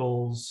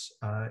vehicles,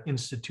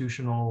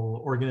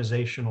 institutional,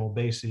 organizational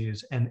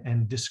bases,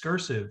 and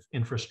discursive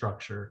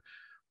infrastructure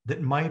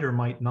that might or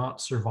might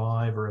not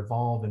survive or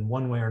evolve in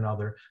one way or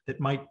another, that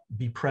might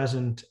be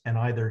present and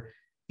either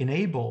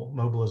enable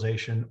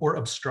mobilization or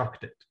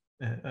obstruct it,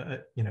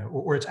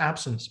 or its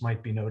absence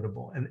might be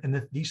notable.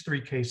 And these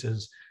three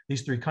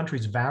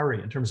countries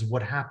vary in terms of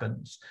what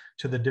happens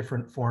to the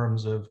different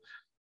forms of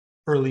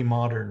early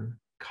modern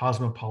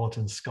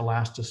cosmopolitan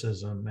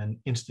scholasticism and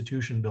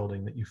institution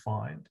building that you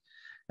find.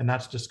 And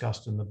that's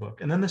discussed in the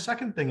book. And then the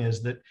second thing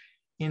is that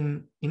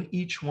in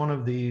each one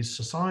of these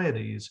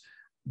societies,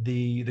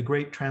 the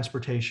great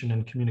transportation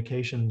and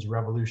communications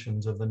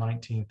revolutions of the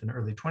 19th and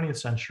early 20th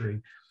century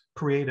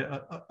create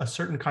a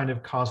certain kind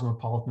of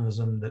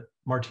cosmopolitanism that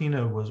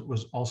Martina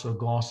was also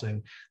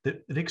glossing,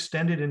 that it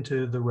extended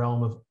into the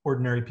realm of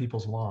ordinary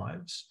people's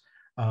lives.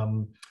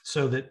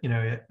 So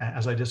that,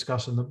 as I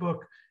discuss in the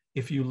book,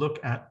 if you look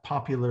at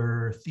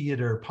popular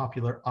theater,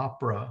 popular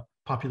opera,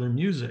 popular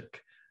music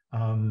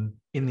in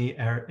the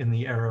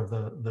era of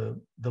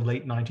the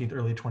late 19th,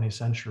 early 20th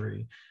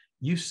century,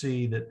 you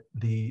see that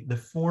the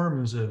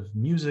forms of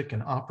music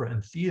and opera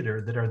and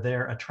theater that are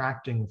there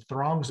attracting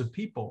throngs of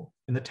people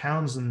in the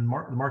towns and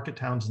market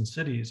towns and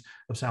cities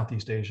of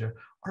Southeast Asia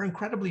are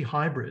incredibly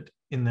hybrid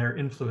in their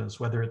influence,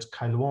 whether it's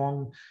Kai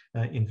Luang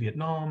in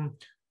Vietnam,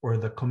 or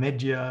the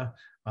Komedia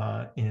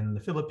in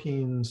the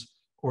Philippines,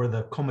 or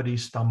the Comedy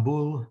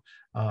Stambul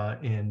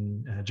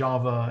in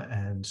Java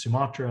and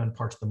Sumatra and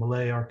parts of the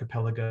Malay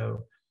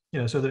archipelago.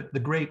 So the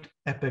great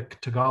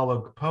epic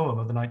Tagalog poem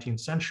of the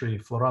 19th century,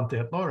 Florante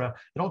at Lora,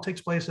 it all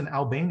takes place in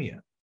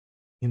Albania.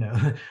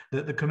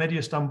 The Commedia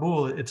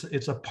Stambul,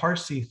 it's a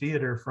Parsi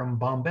theater from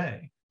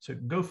Bombay. So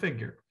go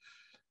figure.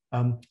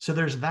 So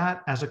there's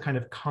that as a kind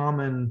of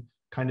common,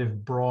 kind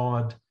of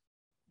broad,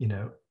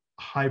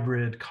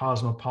 hybrid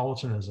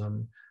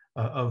cosmopolitanism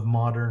of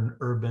modern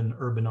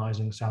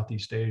urbanizing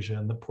Southeast Asia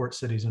and the port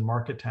cities and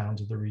market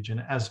towns of the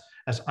region, as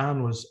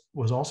Anne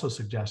was also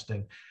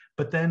suggesting.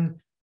 But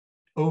then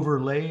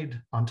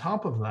overlaid on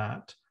top of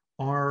that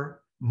are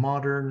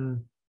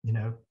modern,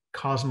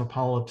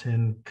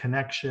 cosmopolitan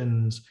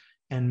connections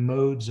and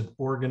modes of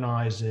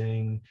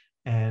organizing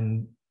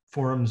and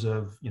forms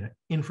of,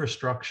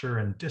 infrastructure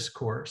and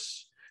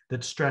discourse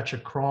that stretch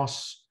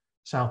across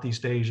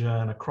Southeast Asia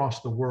and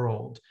across the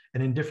world,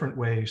 and in different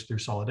ways through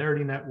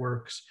solidarity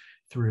networks,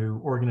 through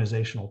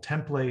organizational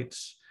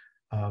templates,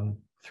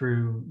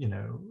 through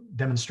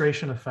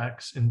demonstration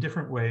effects, in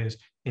different ways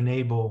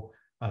enable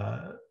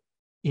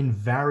in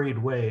varied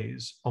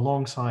ways,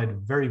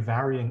 alongside very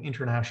varying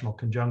international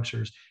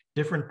conjunctures,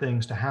 different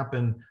things to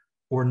happen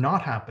or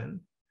not happen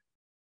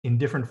in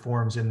different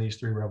forms in these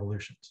three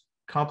revolutions.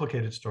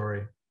 Complicated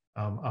story.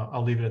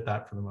 I'll leave it at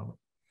that for the moment.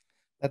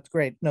 That's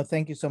great. No,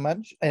 thank you so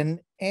much.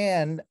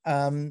 And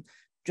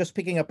just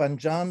picking up on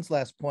John's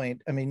last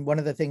point, I mean, one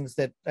of the things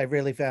that I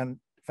really found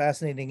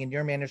fascinating in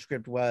your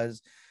manuscript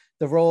was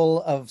the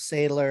role of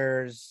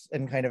sailors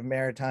and kind of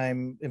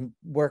maritime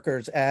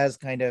workers as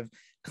kind of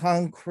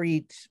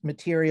concrete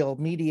material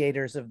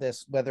mediators of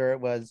this, whether it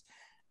was,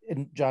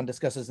 and John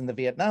discusses in the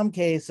Vietnam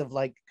case, of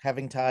like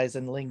having ties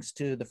and links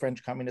to the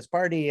French Communist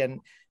Party, and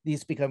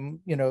these become,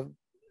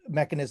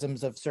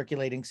 mechanisms of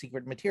circulating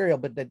secret material,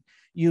 but that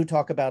you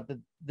talk about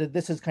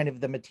this is kind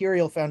of the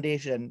material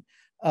foundation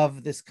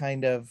of this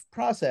kind of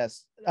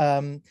process.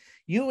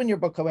 You in your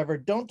book, however,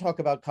 don't talk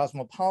about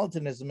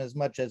cosmopolitanism as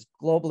much as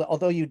global,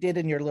 although you did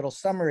in your little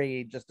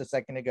summary just a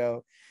second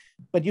ago,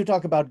 but you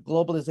talk about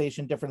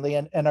globalization differently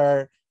and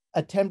are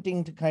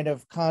attempting to kind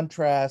of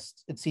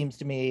contrast, it seems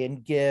to me,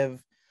 and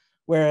give,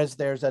 whereas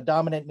there's a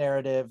dominant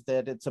narrative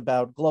that it's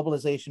about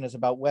globalization is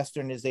about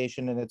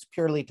Westernization and it's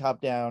purely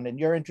top down, and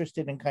you're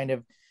interested in kind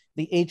of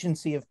the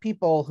agency of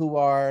people who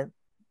are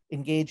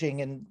engaging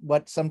in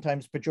what's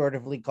sometimes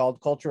pejoratively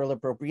called cultural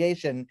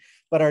appropriation,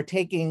 but are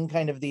taking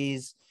kind of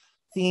these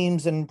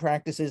themes and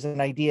practices and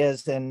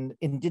ideas and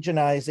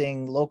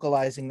indigenizing,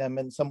 localizing them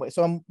in some way.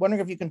 So I'm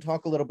wondering if you can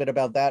talk a little bit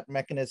about that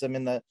mechanism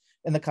in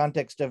the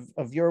context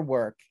of your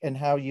work, and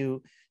how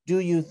you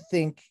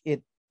think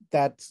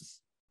that's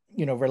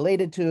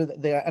related to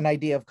an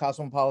idea of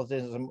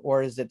cosmopolitanism,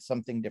 or is it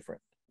something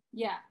different?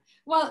 Yeah.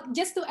 Well,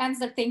 just to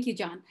answer, thank you,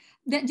 John.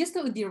 Just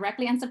to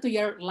directly answer to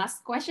your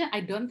last question, I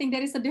don't think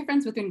there is a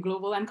difference between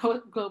global and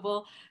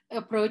global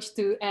approach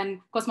to and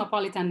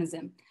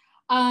cosmopolitanism.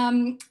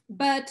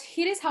 But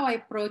here is how I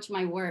approach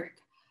my work.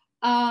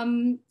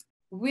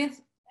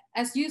 With,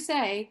 as you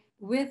say,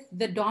 with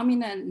the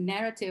dominant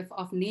narrative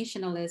of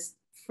nationalist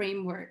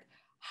framework,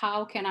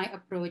 how can I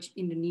approach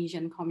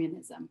Indonesian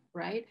communism,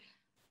 right?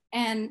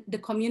 And the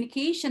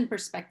communication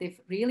perspective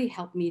really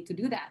helped me to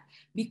do that,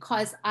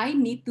 because I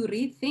need to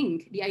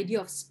rethink the idea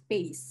of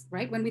space,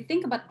 right? When we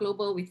think about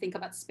global, we think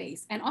about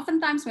space. And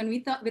oftentimes when we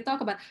talk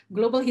about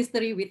global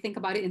history, we think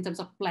about it in terms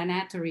of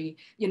planetary,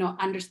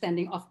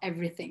 understanding of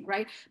everything,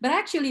 right? But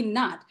actually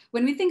not.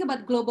 When we think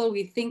about global,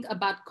 we think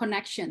about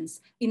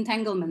connections,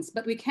 entanglements,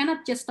 but we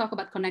cannot just talk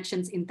about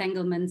connections,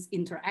 entanglements,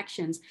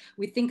 interactions.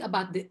 We think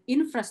about the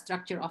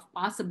infrastructure of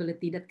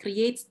possibility that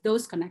creates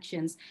those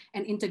connections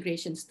and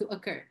integrations to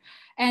occur.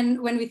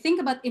 And when we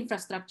think about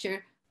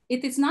infrastructure,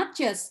 it is not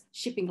just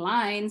shipping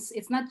lines,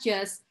 it's not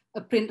just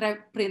print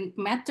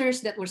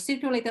matters that were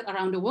circulated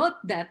around the world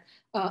that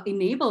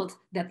enabled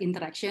that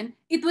interaction.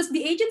 It was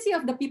the agency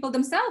of the people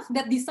themselves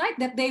that decide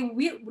that they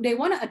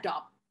want to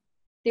adopt.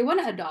 They want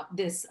to adopt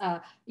this,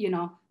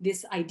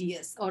 these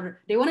ideas,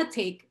 or they want to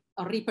take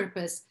or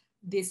repurpose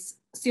these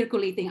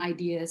circulating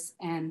ideas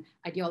and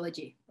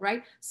ideology,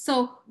 right?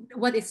 So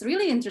what is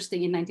really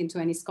interesting in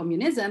 1920s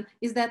communism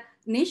is that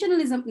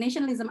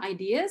nationalism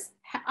ideas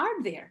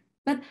are there.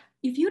 But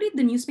if you read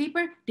the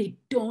newspaper, they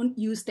don't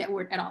use that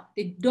word at all.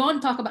 They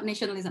don't talk about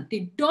nationalism.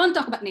 They don't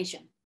talk about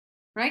nation,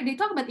 right? They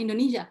talk about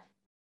Indonesia,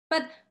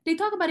 but they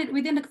talk about it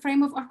within the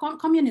frame of our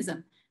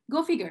communism.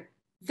 Go figure.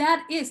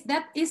 That is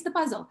the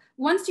puzzle.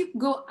 Once you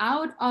go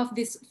out of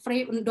this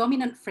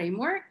dominant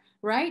framework,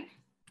 right?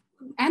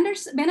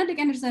 Benedict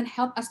Anderson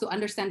helped us to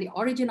understand the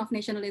origin of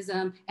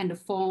nationalism and the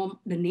form,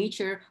 the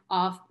nature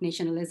of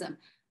nationalism.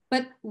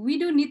 But we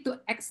do need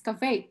to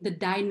excavate the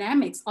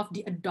dynamics of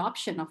the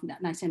adoption of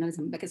that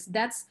nationalism,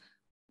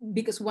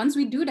 because once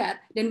we do that,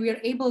 then we are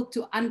able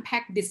to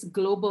unpack this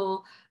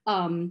global,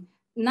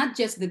 not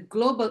just the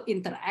global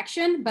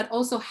interaction, but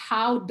also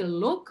how the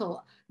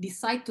local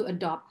decide to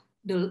adopt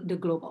the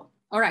global.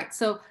 All right,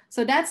 so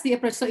that's the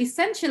approach. So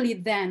essentially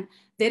then,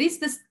 there is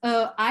this,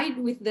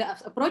 with the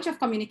approach of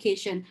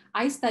communication,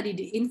 I studied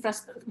the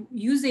infrastructure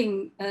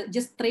using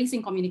just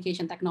tracing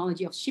communication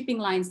technology of shipping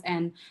lines.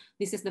 And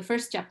this is the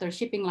first chapter,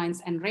 shipping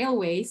lines and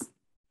railways.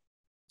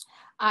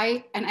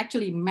 And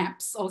actually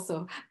maps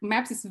also.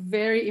 Maps is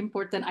very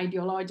important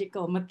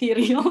ideological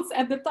materials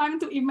at the time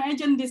to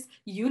imagine this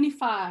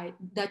unified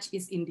Dutch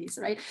East Indies,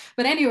 right?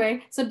 But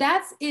anyway, so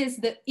that is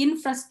the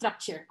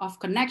infrastructure of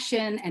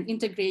connection and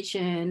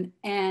integration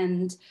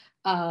and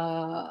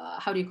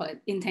how do you call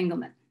it?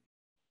 Entanglement.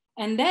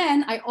 And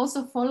then I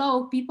also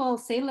follow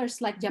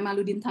sailors like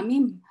Jamaluddin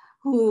Tamim,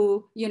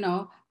 who,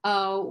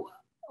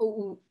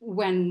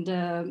 when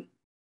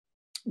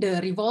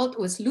the revolt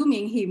was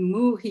looming,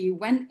 he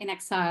went in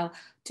exile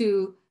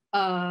to,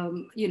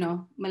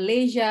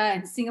 Malaysia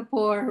and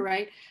Singapore,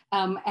 right?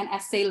 And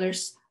as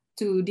sailors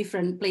to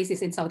different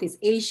places in Southeast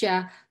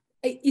Asia,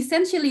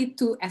 essentially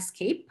to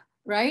escape,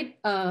 right?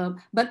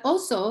 But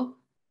also,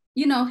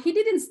 he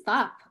didn't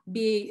stop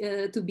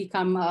to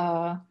become,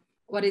 a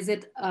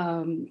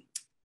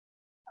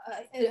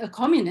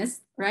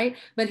communist, right?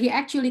 But he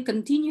actually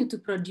continued to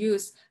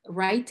produce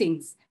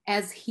writings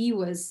as he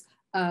was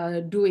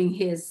doing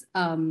his,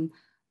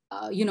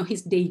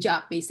 his day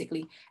job,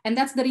 basically. And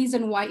that's the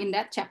reason why in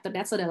that chapter,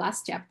 that's the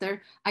last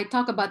chapter, I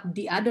talk about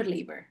the other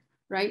labor,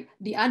 right?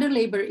 The other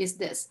labor is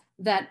this,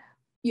 that,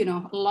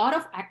 a lot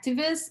of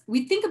activists,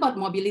 we think about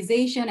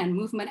mobilization and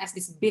movement as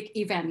this big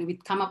event. We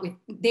come up with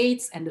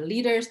dates and the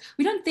leaders.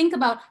 We don't think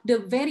about the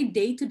very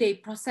day-to-day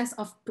process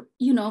of,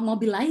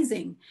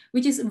 mobilizing,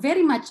 which is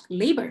very much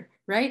labor,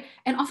 right?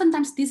 And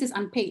oftentimes this is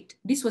unpaid.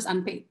 This was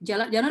unpaid.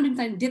 Jamaluddin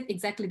Tamim did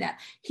exactly that.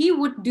 He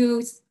would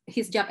do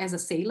his job as a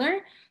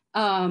sailor,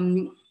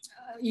 to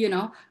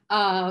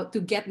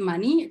get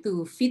money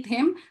to feed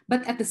him.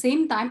 But at the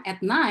same time,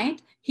 at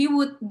night, he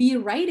would be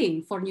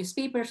writing for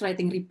newspapers,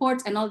 writing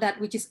reports and all that,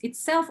 which is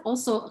itself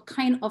also a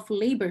kind of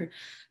labor.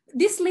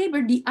 This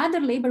labor, the other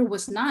labor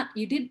was not,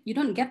 you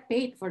don't get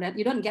paid for that,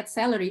 you don't get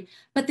salary,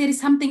 but there is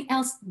something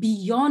else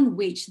beyond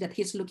wage that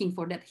he's looking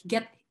for,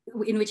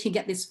 in which he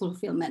get this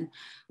fulfillment,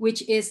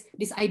 which is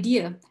this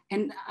idea.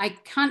 And I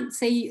can't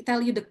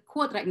tell you the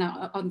quote right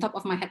now on top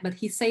of my head, but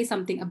he says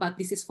something about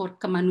this is for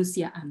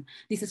kemanusiaan,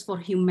 this is for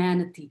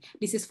humanity,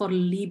 this is for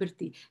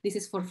liberty, this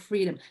is for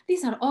freedom.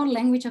 These are all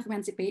language of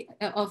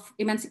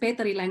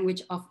emancipatory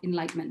language of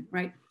enlightenment,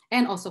 right?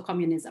 And also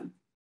communism.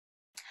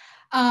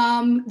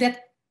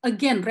 That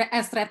again,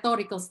 as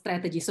rhetorical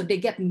strategy, so they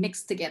get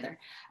mixed together.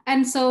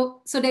 And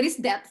so there is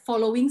that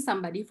following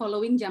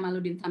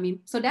Jamaluddin Tamim.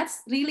 So that's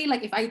really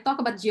like, if I talk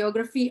about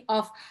geography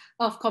of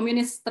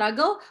communist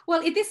struggle,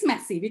 well, it is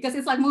messy because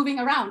it's like moving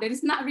around. There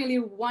is not really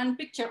one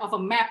picture of a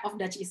map of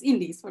Dutch East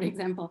Indies, for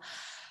example.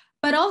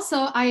 But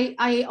also,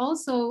 I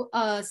also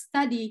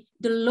study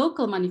the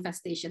local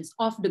manifestations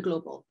of the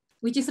global.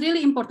 which is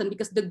really important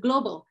because the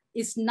global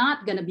is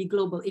not going to be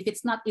global if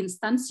it's not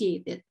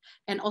instantiated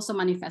and also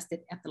manifested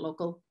at the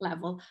local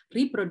level,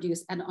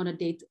 reproduced and on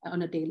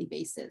a daily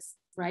basis,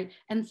 right?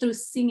 And through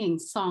singing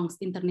songs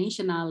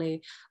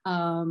internationally,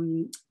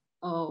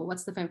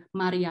 what's the favorite?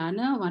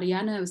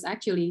 Mariana was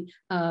actually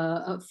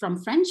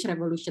from French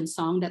Revolution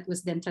song that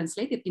was then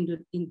translated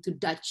into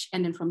Dutch,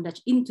 and then from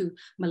Dutch into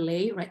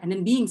Malay, right? And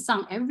then being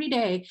sung every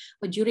day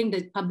during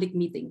the public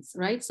meetings,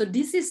 right? So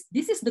this is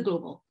the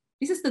global.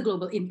 This is the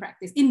global in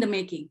practice, in the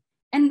making.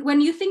 And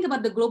when you think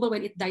about the global,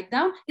 when it died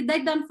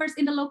down first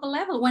in the local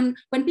level when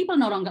people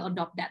no longer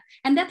adopt that.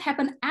 And that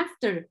happened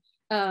after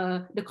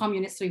the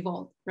communist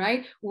revolt,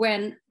 right?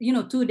 When,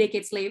 2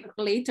 decades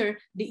later,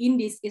 the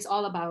Indies is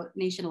all about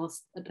national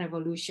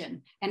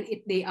revolution, and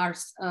they are,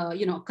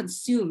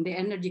 consumed, the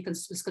energy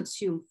is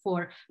consumed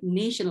for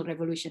national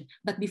revolution.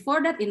 But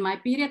before that, in my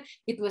period,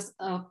 it was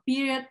a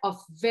period of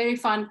very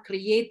fun,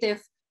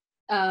 creative,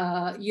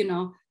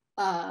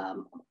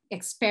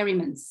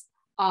 experiments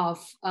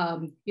of,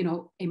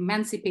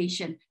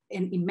 emancipation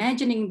and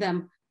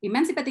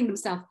emancipating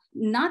themselves,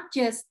 not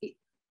just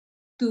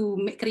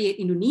to create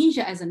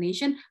Indonesia as a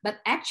nation, but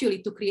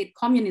actually to create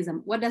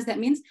communism. What does that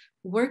mean?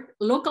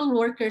 Local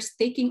workers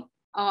taking,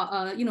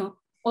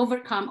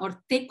 overcome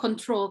or take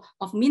control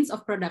of means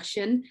of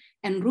production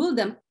and rule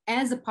them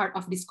as a part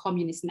of this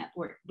communist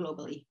network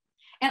globally.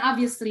 And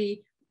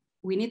obviously,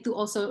 we need to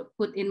also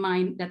put in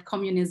mind that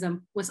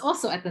communism was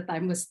also at the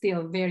time was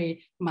still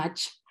very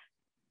much,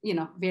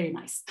 very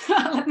nice.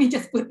 Let me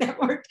just put that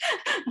word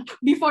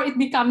before it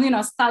becomes,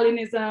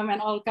 Stalinism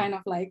and all kind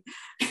of like,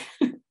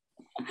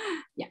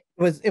 yeah.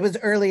 It was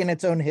early in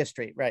its own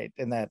history, right?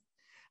 In that.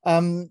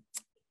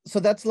 So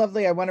that's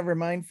lovely. I want to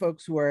remind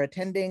folks who are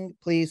attending,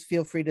 please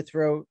feel free to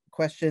throw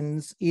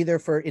questions either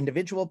for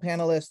individual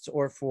panelists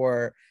or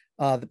for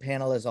the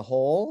panel as a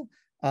whole.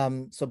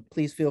 So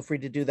please feel free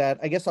to do that.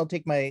 I guess I'll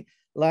take my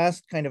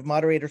last kind of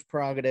moderator's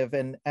prerogative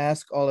and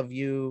ask all of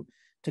you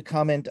to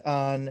comment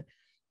on,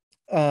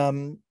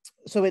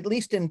 so at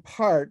least in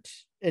part,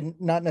 and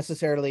not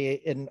necessarily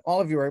in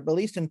all of your work, but at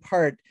least in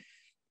part,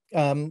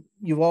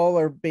 you all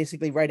are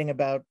basically writing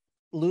about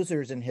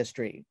losers in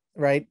history,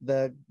 right?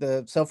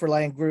 The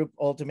Self-Reliant group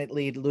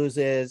ultimately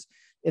loses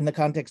in the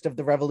context of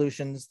the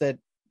revolutions that,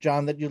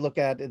 John, that you look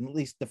at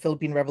least the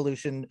Philippine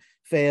Revolution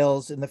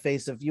fails in the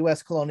face of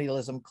US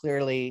colonialism.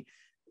 Clearly,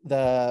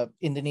 the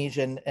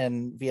Indonesian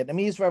and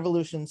Vietnamese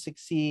revolutions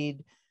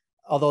succeed,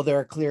 although there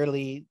are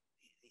clearly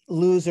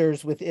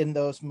losers within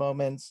those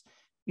moments.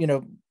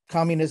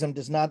 Communism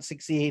does not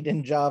succeed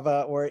in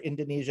Java or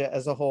Indonesia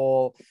as a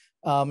whole.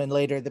 And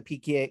later the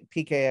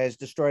PKI is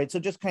destroyed. So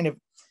just kind of,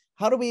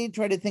 how do we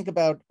try to think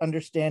about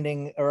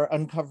understanding or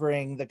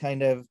uncovering the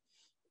kind of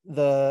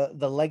the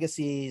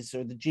legacies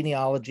or the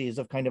genealogies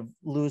of kind of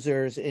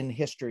losers in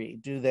history?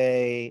 Do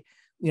they,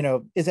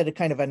 is it a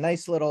kind of a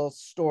nice little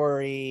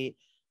story,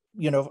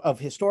 of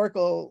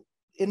historical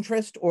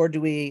interest, or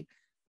do we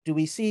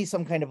see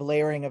some kind of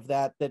layering of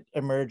that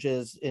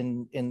emerges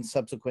in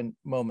subsequent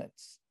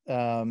moments?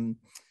 And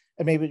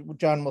maybe,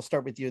 John, we'll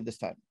start with you this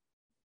time.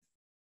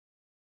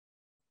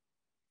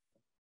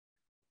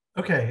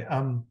 Okay,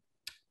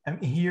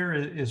 and here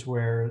is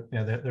where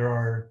there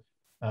are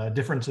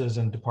differences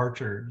and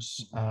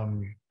departures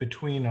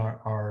between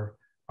our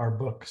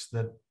books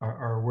that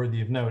are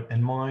worthy of note,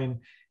 and mine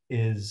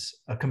is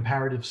a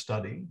comparative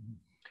study.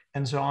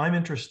 And so I'm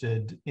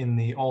interested in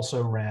the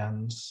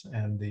also-rans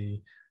and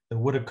the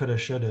woulda, coulda,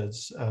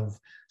 shouldas of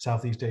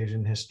Southeast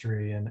Asian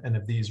history and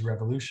of these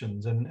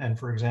revolutions. And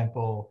for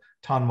example,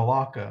 Tan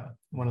Malaka,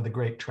 one of the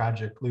great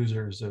tragic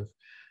losers of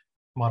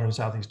modern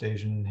Southeast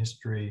Asian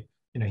history,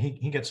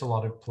 he gets a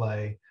lot of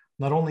play,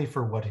 not only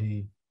for what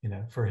he,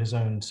 for his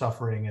own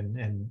suffering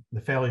and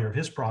the failure of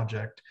his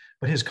project,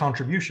 but his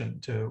contribution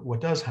to what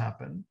does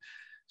happen.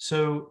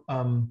 So,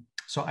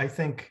 so I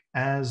think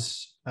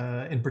as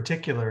in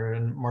particular,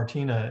 and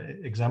Martina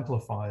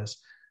exemplifies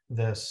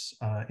this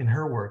in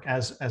her work,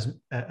 as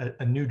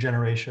a new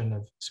generation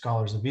of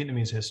scholars of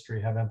Vietnamese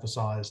history have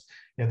emphasized,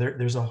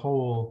 there's a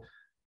whole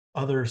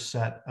other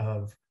set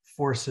of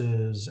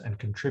forces and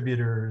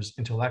contributors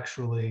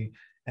intellectually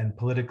and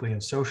politically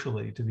and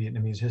socially to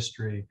Vietnamese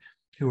history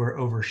who are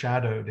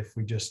overshadowed if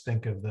we just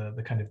think of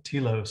the kind of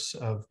telos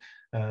of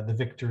the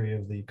victory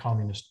of the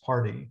Communist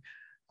Party.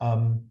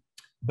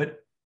 But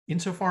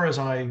insofar as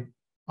I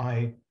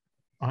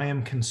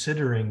am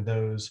considering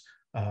those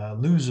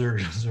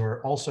losers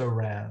or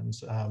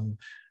also-rans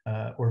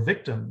or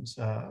victims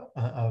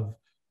of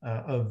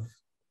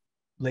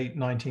late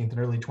 19th and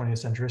early 20th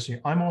century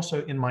history, I'm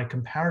also, in my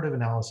comparative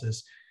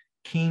analysis,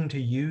 keen to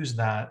use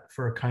that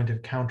for a kind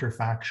of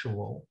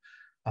counterfactual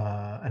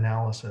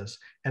analysis.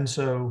 And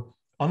so,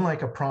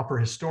 unlike a proper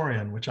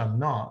historian, which I'm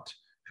not,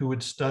 who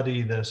would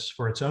study this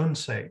for its own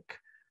sake,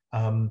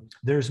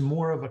 there's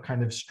more of a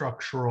kind of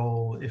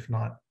structural, if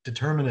not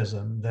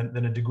determinism,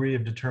 than a degree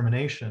of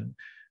determination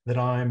that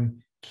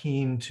I'm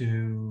keen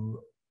to,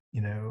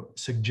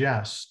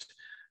 suggest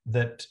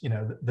that,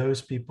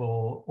 those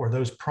people or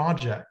those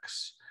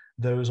projects,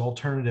 those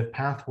alternative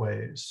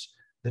pathways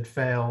that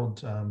failed,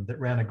 that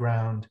ran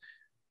aground.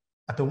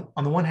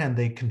 On the one hand,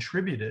 they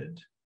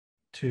contributed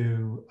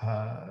to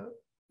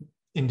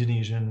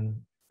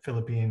Indonesian,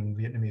 Philippine,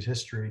 Vietnamese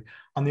history.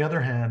 On the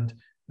other hand,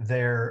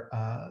 their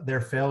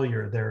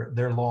failure,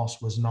 their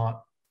loss was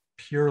not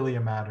purely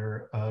a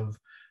matter of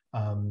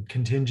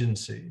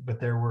contingency, but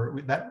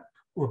that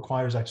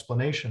requires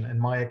explanation. And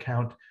my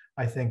account,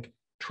 I think,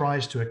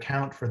 tries to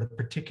account for the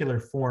particular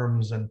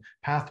forms and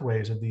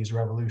pathways of these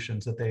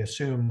revolutions that they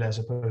assumed as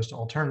opposed to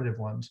alternative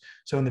ones.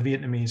 So in the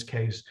Vietnamese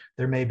case,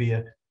 there may be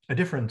a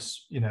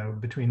difference,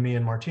 between me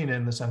and Martina,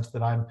 in the sense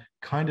that I'm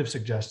kind of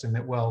suggesting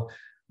that, well,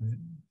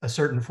 a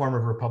certain form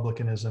of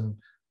republicanism,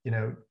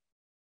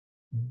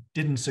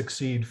 didn't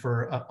succeed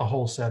for a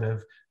whole set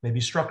of maybe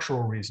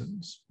structural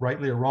reasons,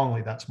 rightly or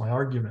wrongly. That's my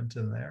argument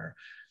in there.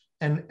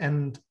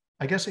 And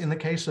I guess in the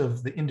case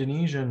of the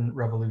Indonesian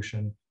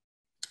revolution,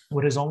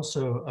 what is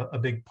also a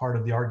big part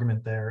of the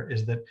argument there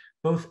is that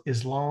both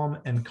Islam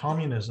and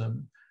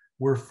communism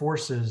were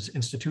forces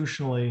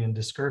institutionally and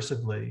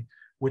discursively,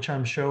 which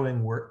I'm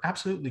showing were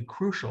absolutely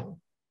crucial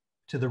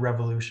to the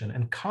revolution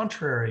and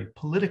contrary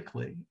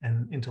politically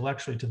and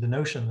intellectually to the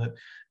notion that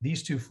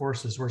these two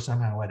forces were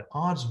somehow at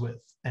odds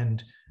with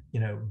and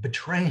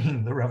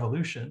betraying the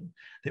revolution.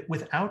 That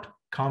without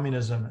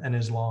communism and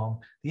Islam,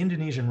 the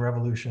Indonesian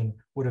revolution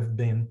would have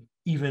been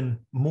even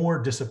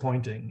more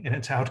disappointing in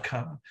its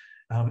outcome,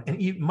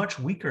 and even much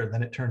weaker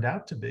than it turned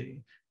out to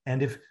be.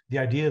 And if the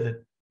idea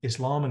that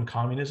Islam and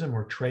communism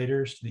were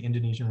traitors to the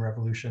Indonesian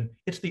revolution,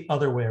 it's the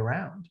other way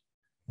around.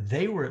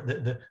 They were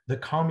the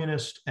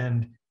communist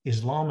and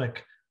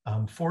Islamic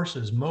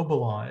forces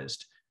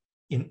mobilized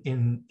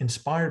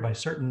inspired by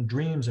certain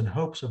dreams and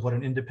hopes of what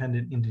an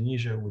independent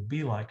Indonesia would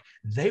be like.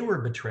 They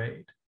were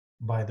betrayed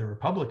by the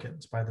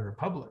Republicans, by the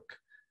Republic.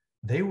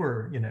 They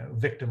were,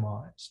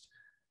 victimized.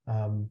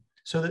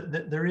 So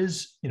that there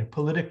is,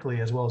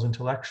 politically as well as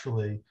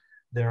intellectually,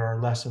 there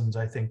are lessons,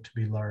 I think, to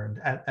be learned,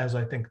 as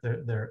I think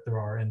there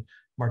are in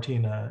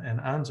Martina and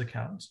Anne's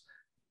accounts.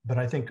 But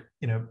I think,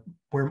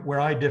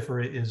 where I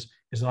differ is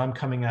that I'm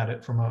coming at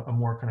it from a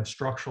more kind of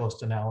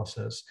structuralist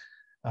analysis,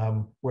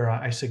 where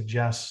I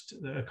suggest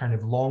a kind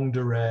of longue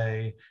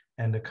durée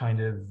and a kind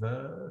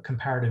of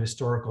comparative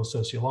historical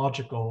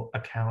sociological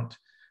account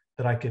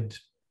that I could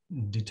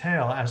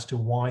detail as to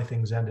why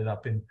things ended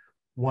up in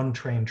one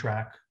train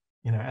track,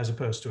 as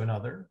opposed to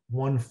another,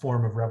 one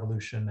form of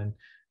revolution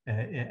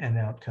and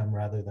outcome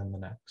rather than the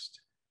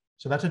next.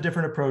 So that's a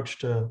different approach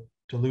to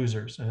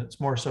losers, and it's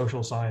more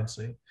social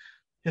sciencey.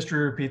 History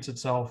repeats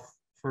itself,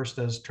 first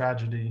as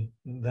tragedy,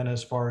 then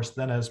as farce,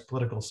 then as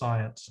political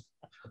science.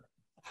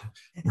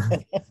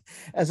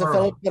 As a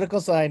fellow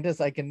political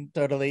scientist, I can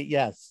totally,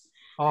 yes.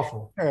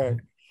 Awful. Sure.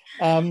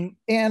 And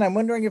I'm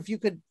wondering if you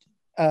could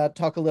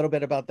talk a little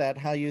bit about that,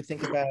 how you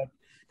think about,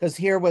 because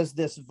here was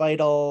this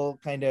vital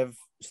kind of,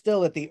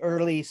 still at the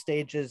early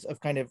stages of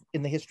kind of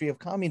in the history of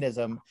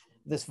communism,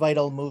 this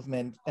vital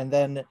movement. And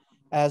then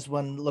as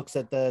one looks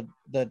at the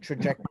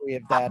trajectory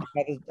of that,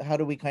 how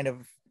do we kind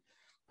of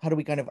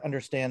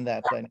understand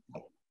that then?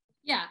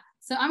 Yeah,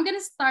 so I'm gonna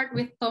start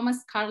with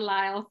Thomas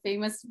Carlyle,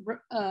 famous,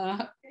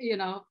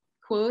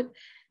 quote.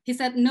 He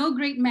said, "No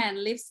great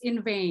man lives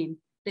in vain.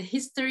 The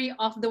history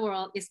of the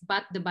world is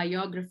but the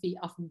biography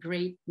of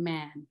great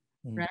man."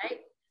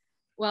 Right?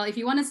 Well, if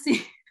you want to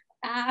see,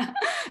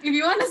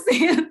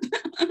 it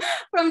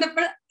from the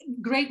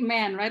great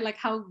man, right? Like,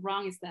 how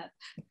wrong is that?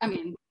 I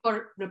mean,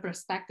 for the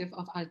perspective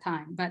of our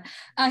time. But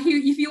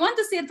if you want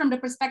to see it from the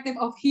perspective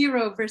of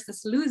hero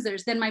versus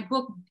losers, then my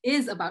book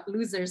is about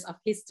losers of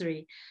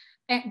history.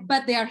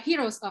 But they are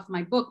heroes of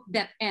my book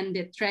that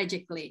ended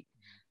tragically.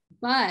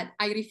 But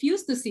I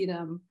refuse to see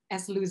them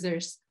as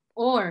losers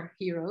or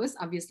heroes,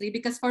 obviously,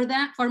 because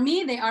for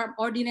me, they are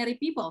ordinary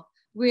people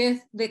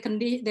with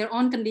their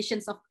own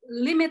conditions of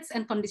limits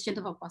and conditions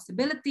of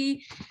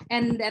possibility.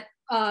 And that,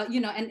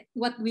 and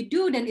what we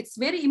do then, it's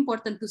very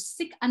important to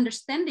seek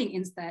understanding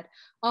instead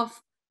of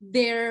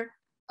their,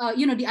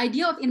 the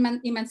idea of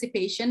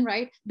emancipation,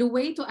 right? The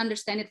way to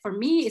understand it for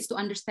me is to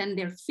understand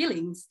their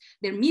feelings,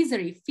 their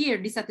misery,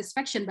 fear,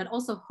 dissatisfaction, but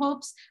also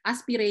hopes,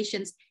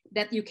 aspirations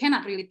that you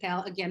cannot really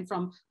tell again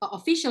from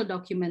official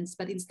documents,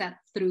 but instead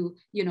through,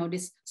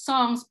 these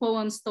songs,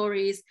 poems,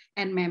 stories,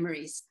 and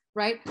memories,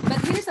 right? But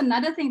here's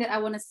another thing that I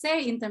want to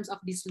say in terms of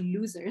these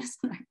losers,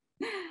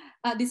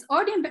 right? These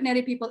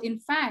ordinary people, in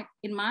fact,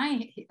 in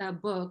my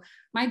book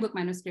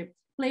manuscript,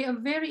 play a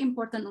very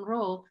important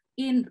role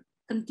in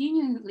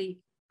continuously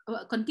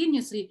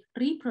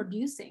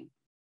reproducing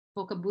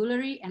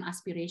vocabulary and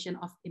aspiration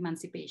of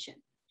emancipation.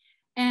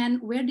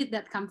 And where did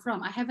that come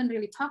from? I haven't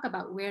really talked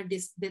about where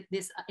this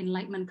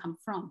enlightenment come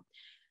from.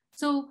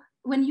 So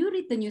when you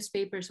read the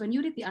newspapers, when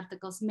you read the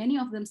articles, many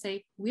of them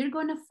say, we're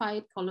going to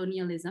fight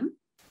colonialism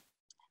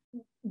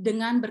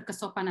dengan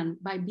berkesopanan,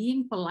 by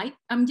being polite.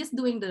 I'm just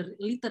doing the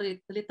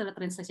literal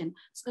translation.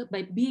 So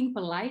by being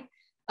polite,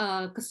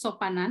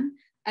 kesopanan,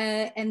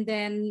 and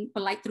then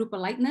polite through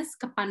politeness,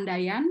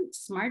 kepandaian,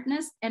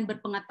 smartness, and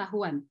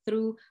berpengetahuan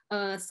through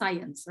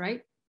science,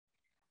 right?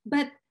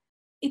 But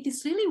it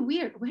is really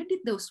weird. Where did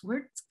those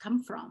words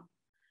come from?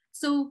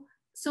 So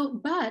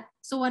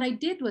what I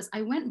did was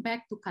I went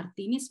back to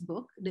Kartini's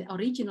book, the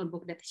original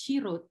book that she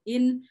wrote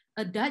in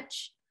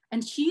Dutch,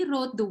 and she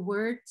wrote the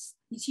words,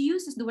 she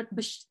uses the word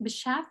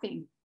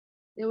beschaving.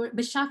 The word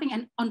beschaving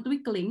and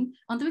ontwikkeling.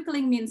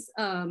 Ontwikkeling means,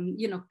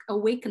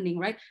 awakening,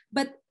 right?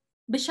 But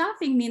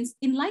beschaving means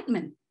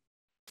enlightenment.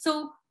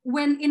 So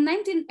when and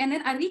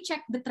then I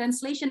rechecked the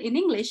translation in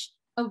English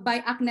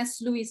by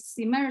Agnes Louise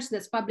Simmers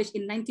that's published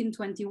in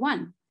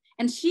 1921.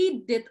 And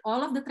she did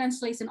all of the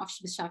translation of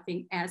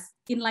beschaving as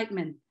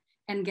enlightenment.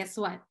 And guess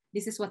what?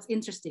 This is what's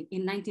interesting.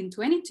 In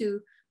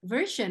 1922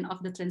 version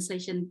of the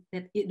translation,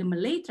 the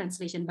Malay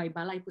translation by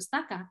Balai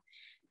Pustaka,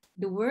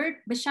 the word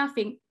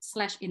beschaving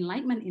 /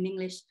 enlightenment in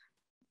English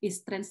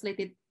is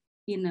translated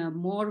in a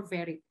more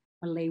varied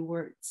Malay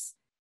words.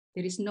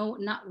 There is not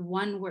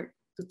one word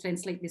to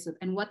translate this word.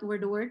 And what were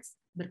the words?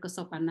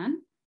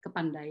 Berkesopanan,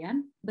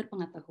 kepandaian,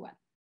 berpengetahuan,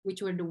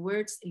 which were the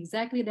words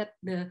exactly that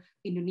the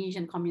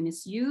Indonesian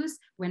communists use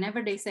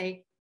whenever they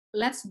say,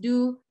 let's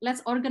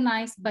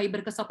organize. By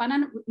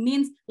berkesopanan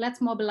means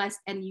let's mobilize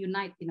and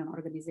unite in an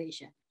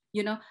organization,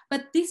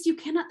 but this you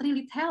cannot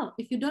really tell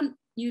if you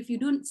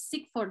don't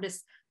seek for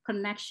this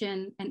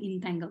connection and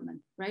entanglement,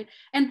 right?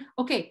 And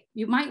okay,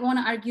 you might want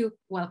to argue,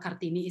 well,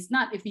 Kartini is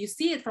not, if you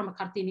see it from a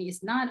Kartini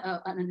is not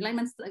an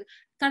enlightenment.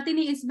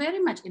 Kartini is very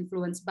much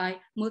influenced by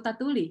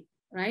Multatuli,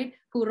 right?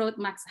 Who wrote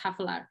Max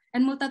Havelaar.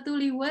 And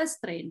Multatuli was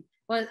trained,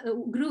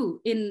 grew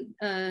in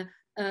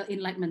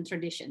enlightenment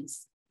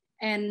traditions.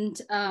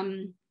 And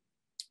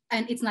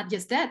it's not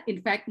just that.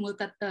 In fact,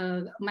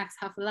 Max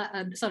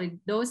Havelaar,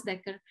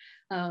 Doosdekker,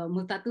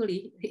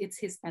 Multatuli, it's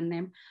his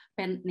pen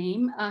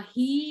name.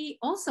 He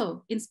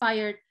also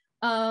inspired,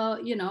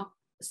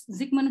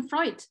 Sigmund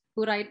Freud,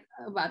 who write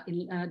about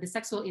the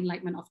sexual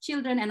enlightenment of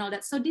children and all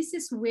that. So this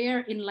is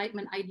where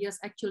enlightenment ideas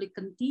actually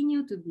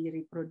continue to be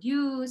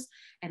reproduced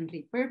and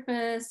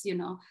repurposed,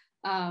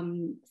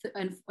 and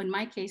in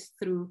my case,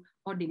 through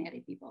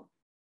ordinary people.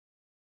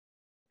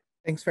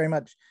 Thanks very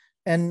much.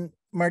 And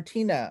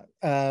Martina,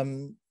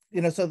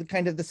 so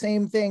the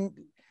same thing.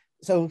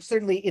 So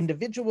certainly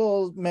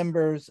individual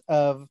members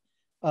of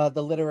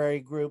the literary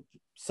group,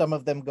 some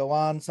of them go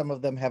on, some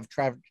of them have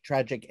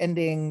tragic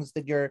endings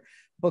that your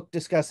book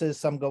discusses,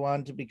 some go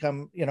on to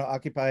become,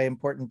 occupy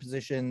important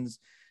positions,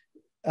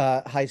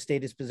 high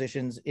status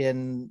positions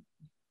in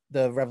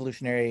the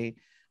revolutionary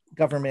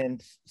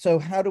government. So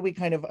how do we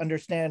kind of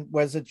understand,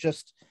 was it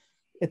just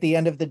at the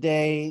end of the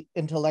day,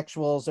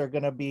 intellectuals are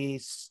going to be,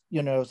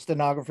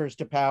 stenographers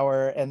to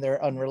power and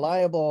they're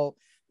unreliable?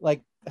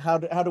 Like, how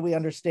do we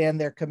understand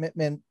their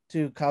commitment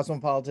to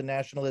cosmopolitan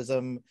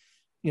nationalism,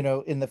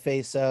 in the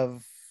face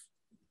of,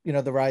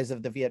 the rise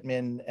of the Viet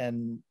Minh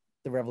and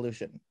the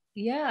revolution?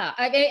 Yeah,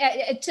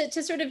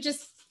 to sort of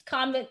just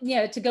comment,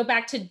 to go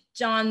back to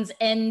John's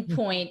end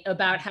point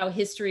about how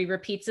history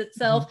repeats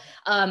itself.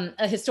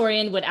 A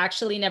historian would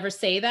actually never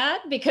say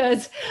that,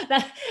 because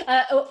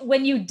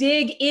when you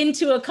dig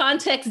into a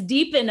context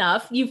deep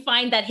enough, you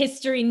find that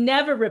history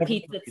never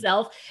repeats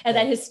itself, and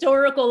that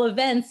historical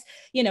events,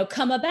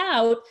 come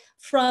about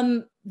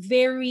from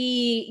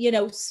very,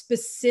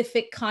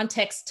 specific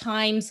context,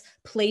 times,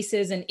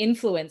 places, and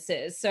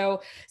influences.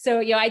 So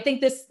I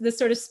think this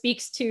sort of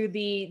speaks to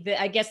the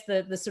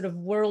sort of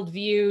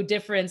worldview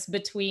difference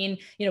between,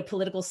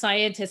 political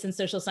scientists and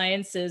social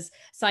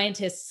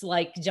scientists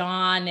like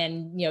John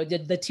and,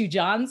 the two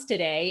Johns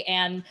today,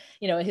 and,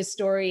 a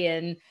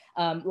historian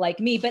like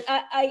me. But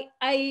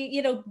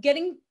I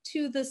getting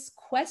to this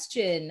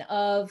question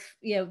of,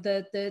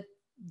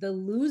 the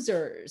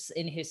losers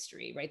in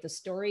history, right? The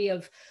story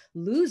of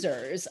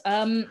losers.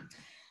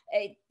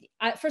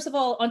 First of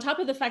all, on top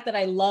of the fact that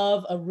I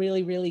love a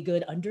really, really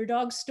good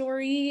underdog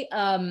story,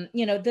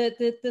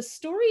 the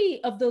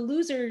story of the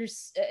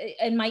losers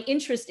and my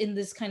interest in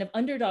this kind of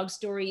underdog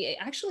story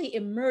actually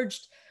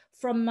emerged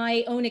from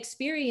my own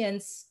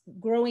experience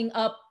growing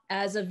up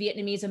as a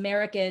Vietnamese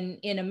American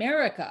in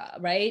America,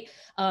 right?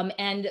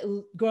 And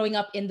growing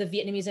up in the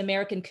Vietnamese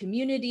American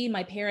community.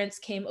 My parents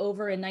came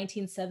over in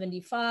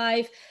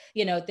 1975.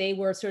 They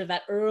were sort of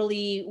that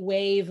early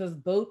wave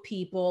of boat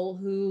people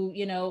who,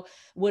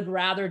 would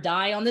rather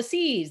die on the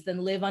seas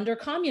than live under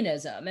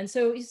communism. And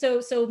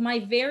so my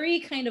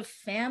very kind of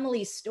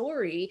family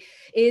story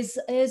is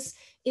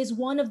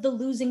one of the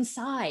losing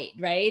side,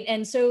 right?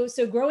 And so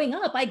growing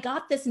up, I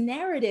got this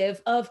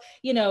narrative of,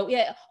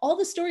 all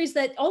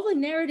the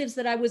narratives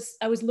that I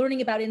was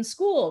learning about in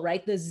school,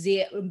 right? The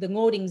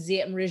Ngo Dinh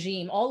Diem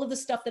regime, all of the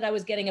stuff that I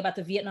was getting about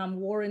the Vietnam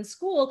War in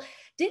school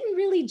didn't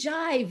really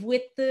jive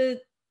with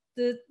the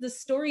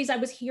stories I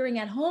was hearing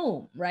at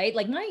home, right?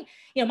 Like my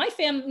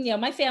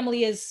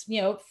family is,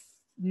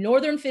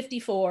 Northern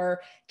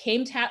 54,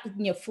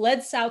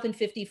 fled South in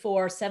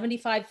 54,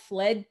 75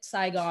 fled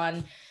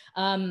Saigon.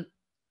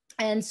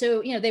 And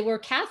so, you know, they were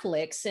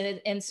Catholics,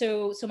 and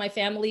so my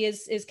family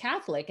is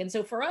Catholic, and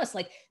so for us,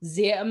 like,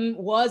 Diem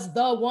was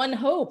the one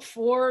hope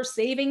for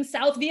saving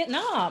South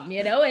Vietnam,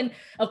 you know. And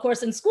of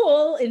course, in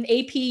school, in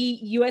AP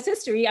U.S.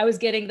 history, I was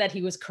getting that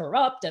he was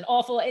corrupt and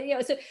awful, and you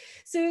know, so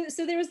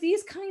there's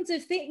these kinds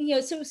of things, you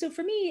know. So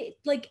for me,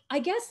 like, I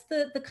guess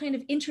the kind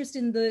of interest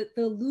in the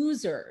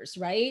losers,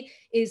 right,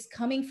 is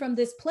coming from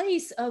this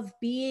place of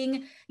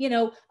being, you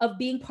know, of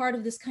being part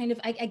of this kind of,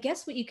 I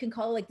guess what you can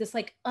call, like, this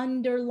like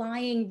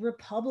underlying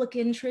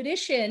Republican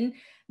tradition,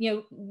 you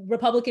know,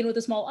 Republican with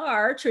a small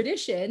r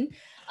tradition,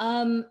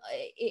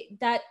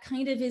 that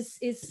kind of is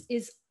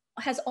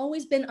has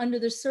always been under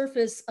the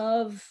surface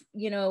of,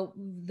 you know,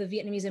 the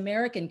Vietnamese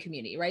American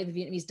community, right, the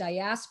Vietnamese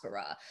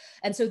diaspora.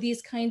 And so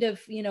these kind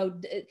of, you know,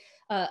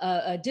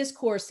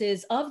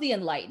 discourses of the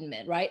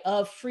Enlightenment, right,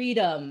 of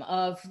freedom,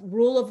 of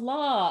rule of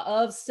law,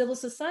 of civil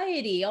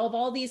society, of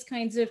all these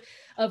kinds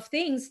of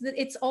things, that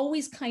it's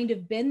always kind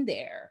of been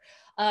there.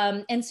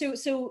 And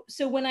so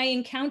when I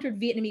encountered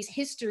Vietnamese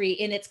history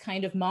in its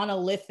kind of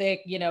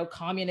monolithic, you know,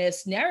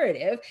 communist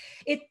narrative,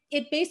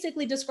 it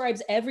basically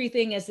describes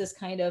everything as this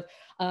kind of,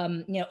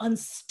 you know,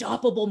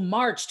 unstoppable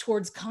march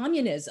towards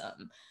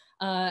communism.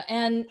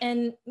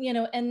 And you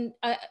know, and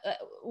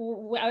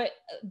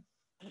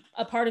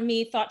a part of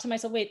me thought to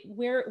myself, wait,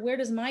 where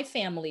does my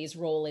family's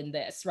role in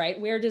this, right?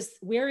 Where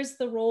is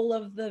the role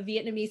of the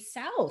Vietnamese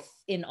South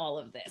in all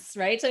of this,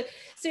 right?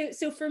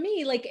 So for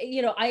me, like,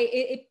 you know,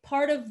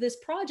 part of this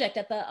project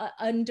at the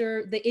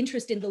under the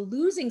interest in the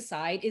losing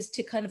side is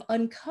to kind of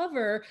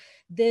uncover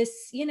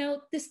this, you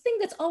know, this thing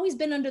that's always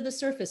been under the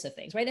surface of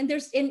things, right? And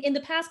there's in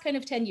the past kind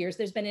of 10 years,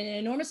 there's been an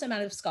enormous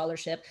amount of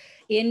scholarship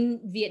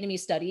in Vietnamese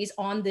studies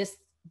on this,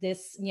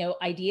 you know,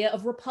 idea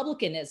of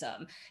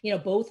republicanism, you know,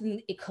 both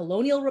in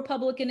colonial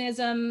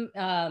republicanism,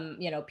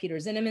 you know, Peter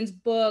Zinnemann's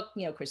book,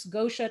 you know, Chris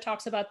Gosha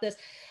talks about this,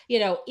 you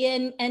know,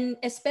 and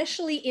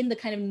especially in the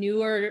kind of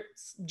newer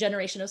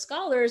generation of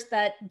scholars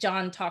that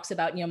John talks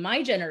about, you know,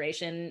 my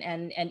generation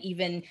and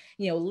even,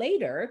 you know,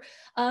 later,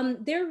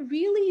 they're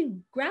really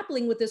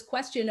grappling with this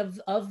question of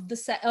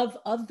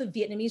the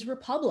Vietnamese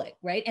Republic,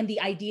 right, and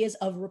the ideas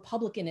of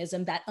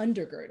republicanism that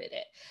undergirded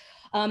it,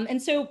 and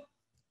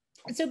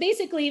so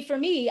basically, for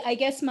me, I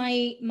guess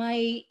my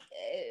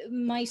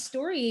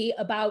story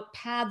about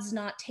paths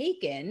not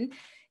taken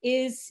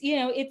is, you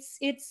know,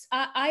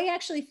 I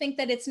actually think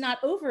that it's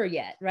not over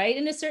yet, right?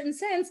 In a certain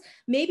sense,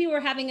 maybe we're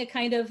having a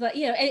kind of,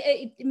 you know,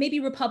 maybe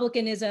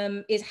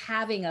republicanism is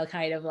having a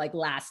kind of like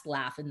last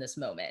laugh in this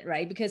moment,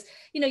 right? Because,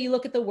 you know, you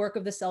look at the work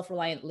of the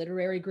Self-Reliant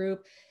Literary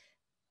Group,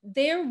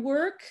 their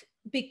work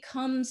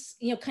becomes,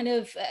 you know, kind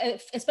of,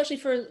 especially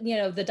for, you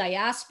know, the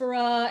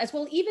diaspora as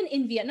well, even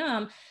in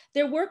Vietnam,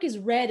 their work is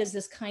read as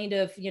this kind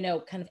of, you know,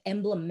 kind of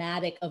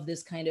emblematic of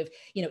this kind of,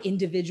 you know,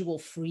 individual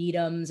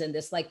freedoms and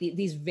this like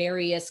these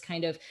various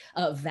kind of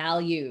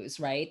values,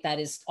 right?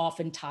 That is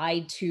often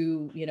tied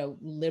to, you know,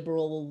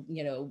 liberal,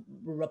 you know,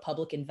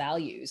 Republican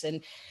values.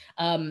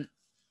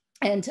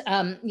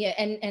 Yeah,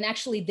 and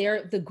actually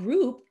the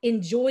group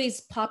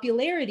enjoys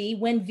popularity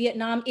when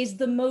Vietnam is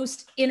the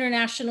most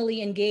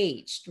internationally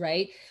engaged,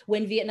 right?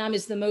 When Vietnam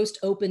is the most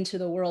open to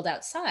the world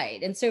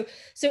outside. And so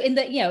in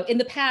the, you know, in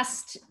the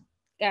past,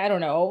 I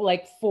don't know,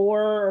 like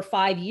 4 or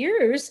 5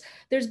 years,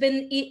 there's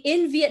been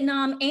in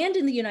Vietnam and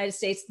in the United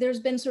States, there's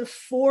been sort of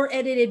 4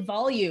 edited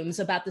volumes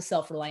about the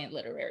Self-Reliant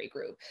Literary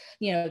Group.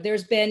 You know,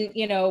 there's been,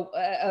 you know,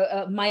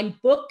 my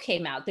book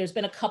came out. There's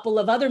been a couple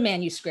of other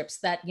manuscripts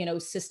that, you know,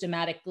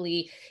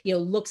 systematically, you know,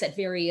 looks at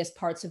various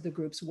parts of the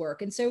group's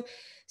work. And so,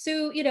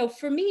 you know,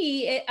 for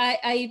me,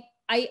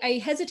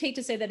 I hesitate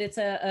to say that it's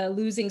a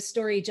losing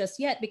story just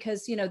yet,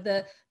 because, you know,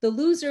 the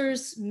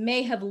losers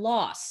may have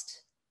lost,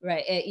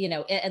 right? You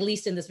know, at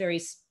least in this very,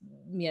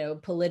 you know,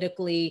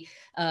 politically,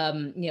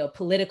 you know,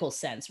 political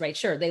sense, right?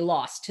 Sure, they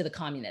lost to the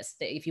communists,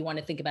 if you want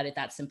to think about it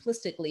that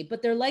simplistically,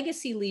 but their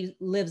legacy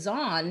lives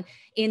on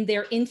in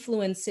their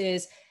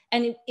influences,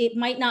 and it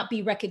might not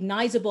be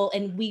recognizable,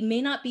 and we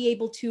may not be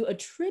able to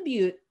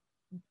attribute,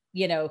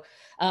 you know,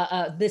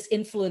 this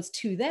influence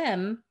to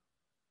them,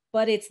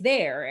 but it's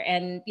there,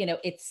 and, you know,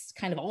 it's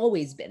kind of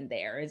always been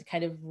there. It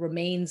kind of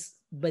remains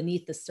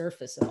beneath the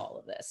surface of all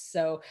of this.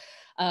 So,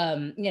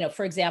 you know,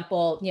 for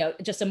example, you know,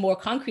 just a more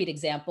concrete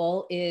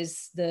example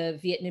is the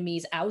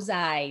Vietnamese áo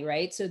dài,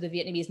 right? So the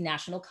Vietnamese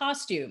national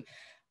costume.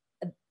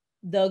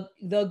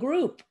 The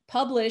group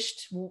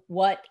published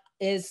what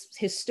is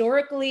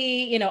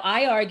historically, you know,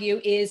 I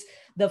argue is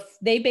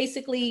they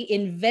basically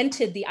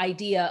invented the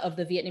idea of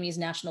the Vietnamese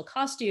national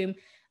costume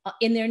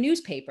in their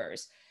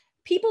newspapers.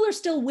 People are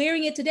still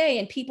wearing it today,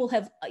 and people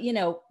have, you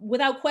know,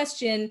 without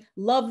question,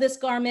 love this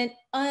garment,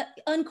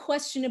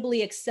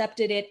 unquestionably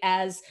accepted it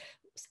as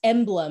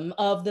emblem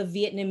of the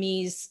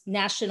Vietnamese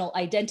national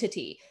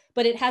identity.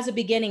 But it has a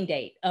beginning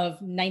date of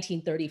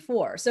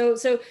 1934.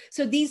 So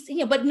these, you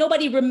know, but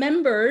nobody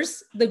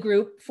remembers the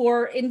group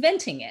for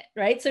inventing it,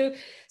 right? So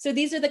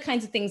these are the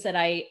kinds of things that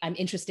I'm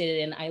interested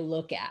in, I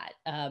look at.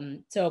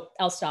 So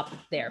I'll stop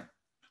there.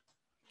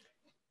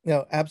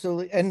 No,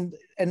 absolutely, and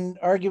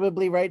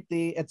arguably, right,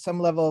 at some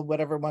level,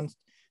 whatever one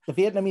the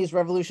Vietnamese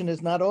Revolution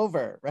is not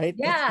over, right?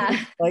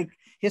 Yeah. Like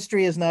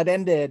history is not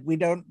ended.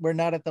 We're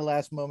not at the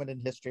last moment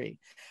in history.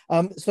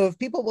 So if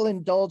people will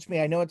indulge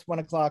me, I know it's 1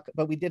 o'clock,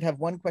 but we did have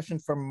one question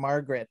from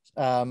Margaret,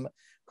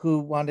 who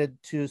wanted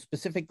to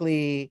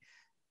specifically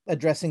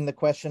addressing the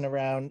question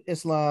around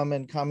Islam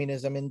and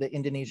communism in the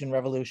Indonesian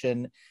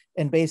Revolution.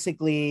 And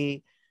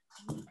basically,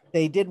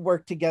 they did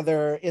work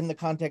together in the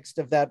context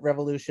of that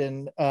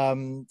revolution,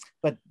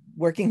 but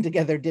working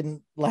together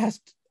didn't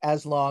last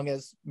as long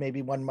as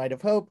maybe one might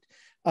have hoped.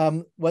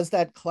 Was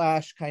that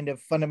clash kind of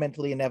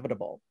fundamentally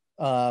inevitable?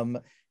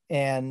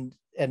 And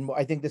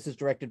I think this is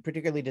directed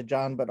particularly to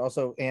John, but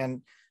also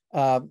Anne,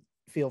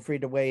 feel free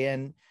to weigh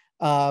in.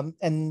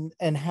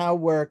 And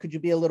how could you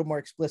be a little more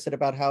explicit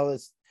about how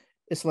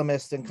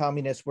Islamists and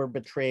communists were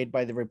betrayed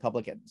by the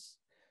Republicans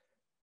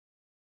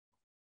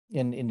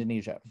in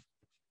Indonesia?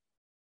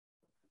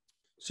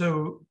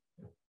 So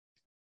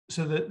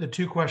the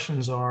two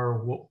questions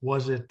are,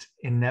 was it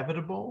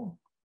inevitable?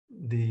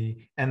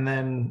 And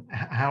then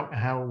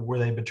how were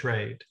they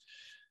betrayed?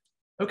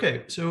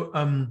 Okay, so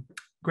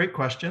great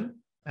question,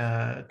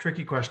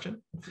 tricky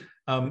question.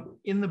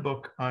 In the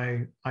book,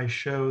 I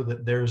show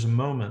that there's a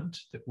moment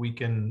that we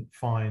can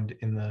find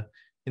in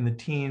the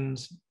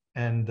teens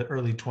and the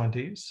early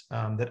 20s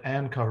that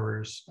Anne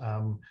covers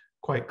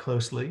quite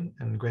closely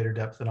and greater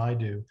depth than I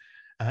do,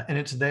 and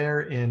it's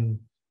there in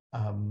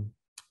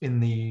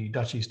the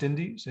Dutch East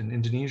Indies, in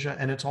Indonesia,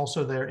 and it's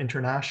also there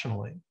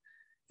internationally,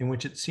 in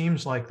which it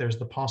seems like there's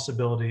the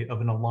possibility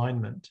of an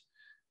alignment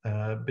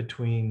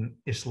between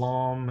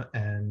Islam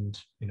and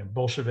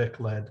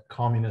Bolshevik-led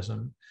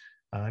communism,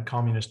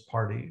 communist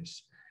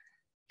parties.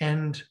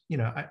 And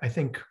I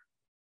think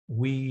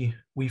we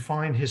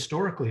find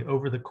historically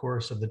over the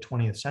course of the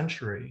 20th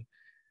century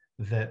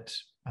that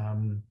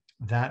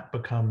that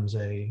becomes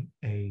a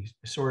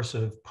source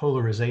of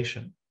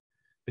polarization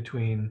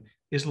between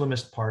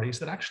Islamist parties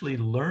that actually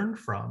learn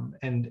from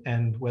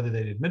and whether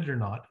they admit it or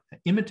not,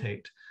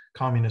 imitate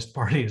communist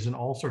parties in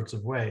all sorts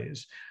of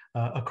ways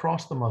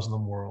across the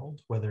Muslim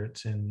world, whether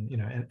it's in,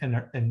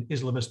 and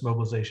Islamist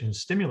mobilization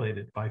is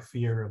stimulated by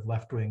fear of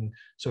left-wing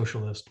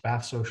socialist,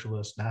 Ba'ath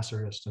socialist,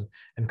 Nasserist,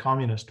 and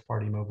communist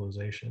party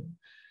mobilization.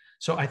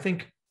 So I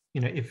think,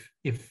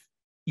 if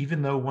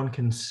even though one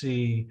can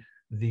see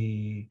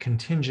the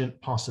contingent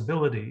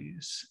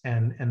possibilities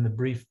and the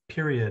brief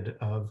period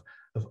of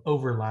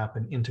overlap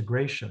and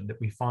integration that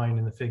we find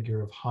in the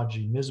figure of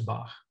Haji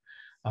Misbah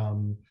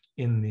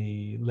in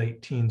the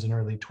late teens and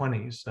early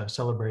 20s,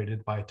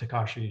 celebrated by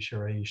Takashi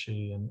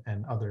Shiraishi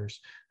and others,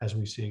 as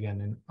we see again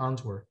in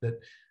An's work,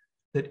 that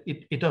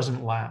it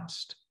doesn't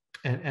last.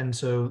 And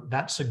so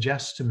that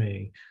suggests to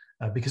me,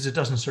 because it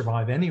doesn't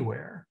survive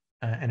anywhere,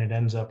 and it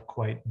ends up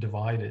quite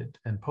divided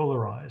and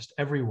polarized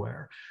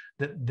everywhere,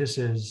 that this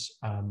is,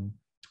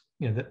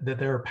 that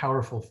there are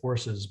powerful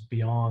forces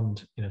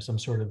beyond, some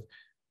sort of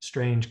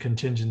strange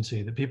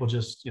contingency that people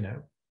just,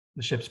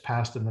 the ships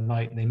passed in the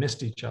night and they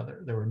missed each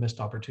other. There were missed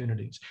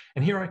opportunities.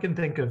 And here I can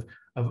think of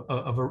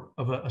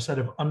a set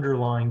of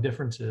underlying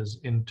differences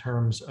in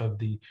terms of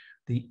the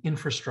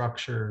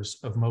infrastructures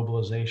of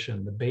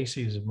mobilization, the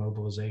bases of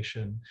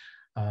mobilization,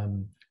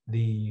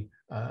 the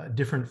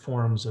different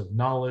forms of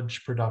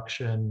knowledge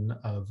production,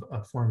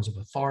 of forms of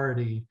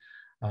authority,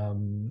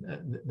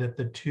 that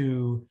the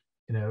two,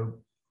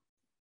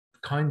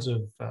 kinds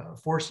of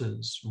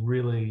forces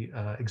really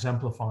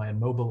exemplify and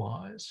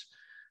mobilize.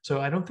 So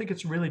I don't think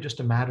it's really just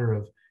a matter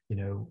of,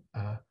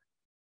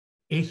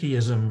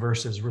 atheism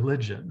versus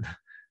religion,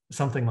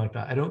 something like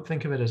that. I don't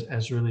think of it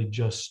as really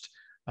just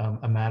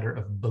a matter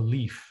of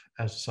belief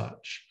as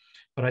such,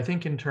 but I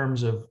think in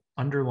terms of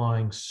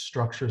underlying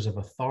structures of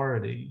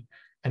authority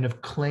and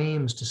of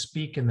claims to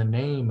speak in the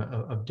name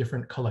of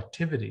different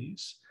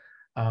collectivities,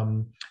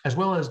 as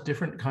well as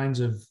different kinds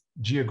of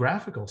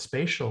geographical,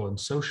 spatial, and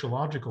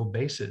sociological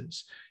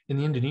bases. In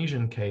the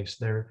Indonesian case,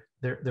 there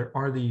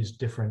are these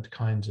different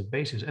kinds of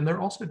bases, and there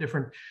are also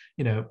different,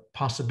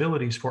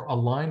 possibilities for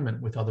alignment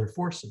with other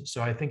forces.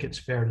 So I think it's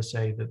fair to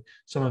say that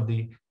some of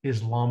the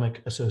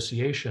Islamic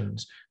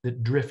associations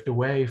that drift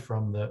away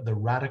from the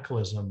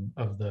radicalism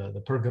of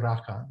the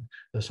Pergerakan,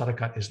 the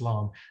Sarekat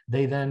Islam,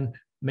 they then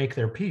make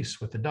their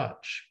peace with the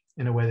Dutch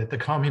in a way that the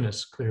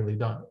communists clearly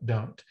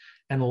don't.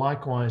 And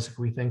likewise, if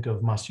we think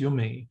of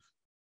Masyumi,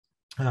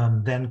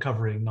 then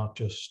covering not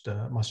just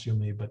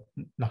Masyumi, but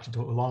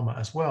Nahdlatul Ulama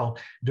as well,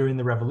 during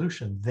the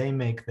revolution, they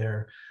make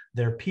their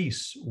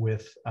peace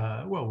with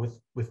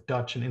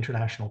Dutch and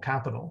international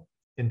capital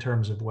in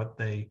terms of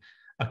a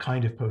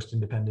kind of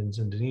post-independence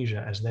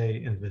Indonesia as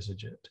they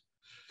envisage it.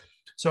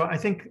 So I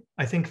think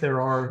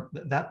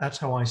that's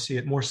how I see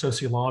it more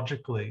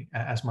sociologically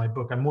as my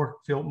book. I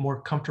feel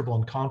more comfortable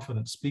and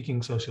confident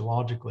speaking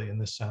sociologically in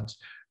this sense,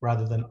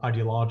 rather than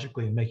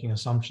ideologically and making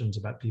assumptions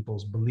about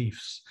people's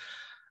beliefs.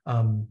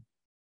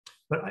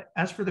 But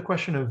as for the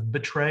question of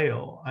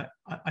betrayal,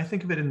 I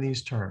think of it in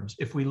these terms.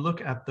 If we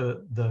look at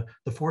the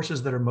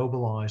forces that are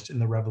mobilized in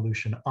the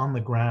revolution on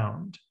the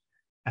ground,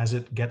 as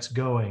it gets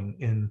going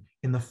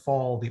in the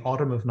fall, the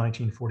autumn of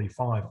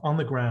 1945. On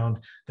the ground,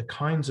 the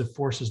kinds of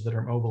forces that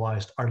are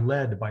mobilized are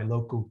led by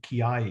local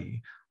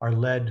kiai, are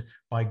led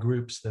by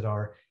groups that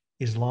are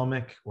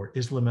Islamic or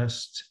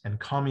Islamist and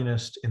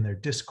communist in their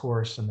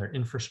discourse and their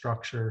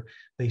infrastructure.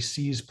 They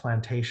seize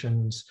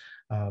plantations,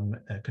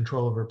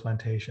 control over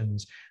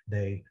plantations.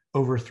 They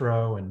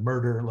overthrow and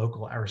murder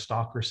local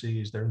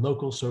aristocracies. They're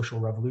local social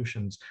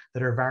revolutions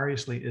that are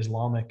variously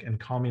Islamic and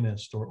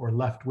communist or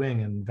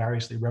left-wing and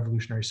variously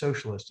revolutionary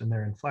socialist in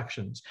their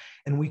inflections.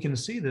 And we can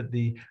see that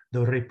the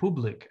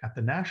Republik at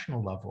the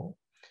national level,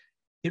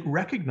 it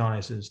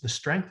recognizes the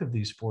strength of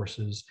these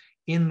forces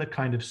in the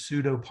kind of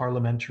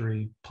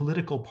pseudo-parliamentary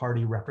political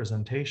party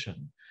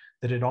representation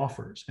that it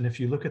offers. And if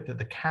you look at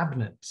the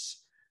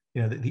cabinets,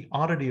 you know, the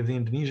oddity of the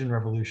Indonesian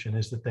revolution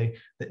is that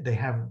they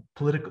have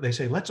political, they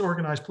say, let's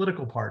organize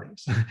political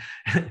parties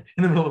in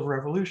the middle of a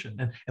revolution,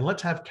 and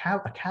let's have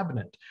a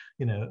cabinet,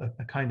 you know,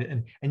 a kind of,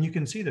 and you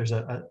can see there's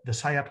the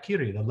sayap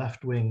kiri, the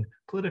left-wing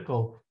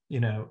political, you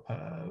know,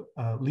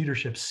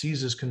 leadership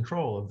seizes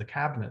control of the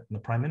cabinet and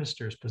the prime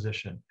minister's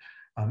position.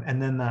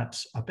 And then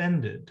that's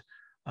upended.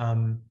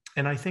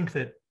 And I think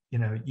that, you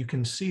know, you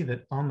can see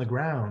that on the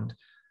ground,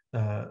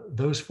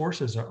 those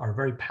forces are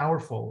very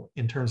powerful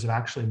in terms of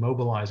actually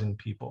mobilizing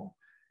people.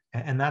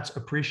 And that's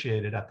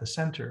appreciated at the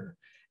center.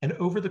 And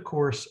over the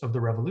course of the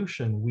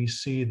revolution, we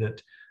see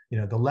that, you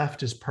know, the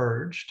left is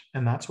purged,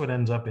 and that's what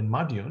ends up in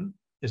Madiun,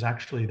 is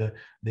actually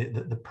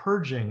the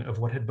purging of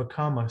what had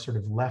become a sort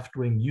of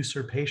left-wing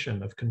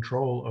usurpation of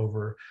control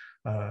over,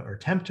 or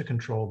attempt to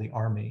control the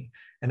army,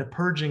 and a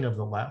purging of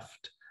the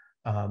left.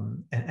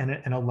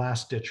 And a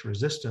last-ditch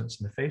resistance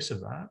in the face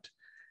of that.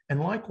 And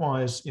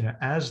likewise, you know,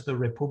 as the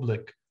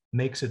Republik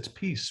makes its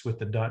peace with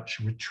the Dutch,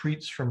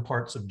 retreats from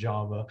parts of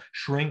Java,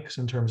 shrinks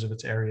in terms of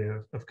its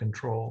area of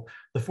control,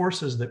 the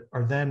forces that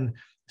are then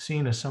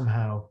seen as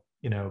somehow,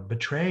 you know,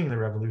 betraying the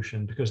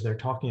revolution because they're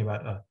talking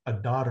about a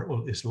Dar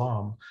ul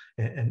Islam,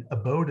 an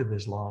abode of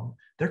Islam,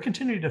 they're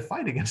continuing to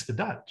fight against the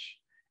Dutch.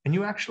 And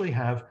you actually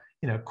have,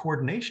 you know,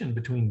 coordination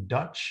between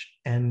Dutch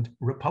and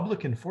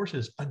Republican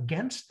forces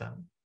against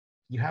them.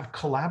 You have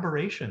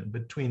collaboration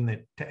between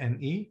the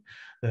TNI,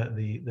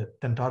 the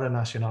Tentara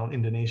Nasional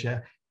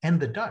Indonesia,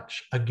 and the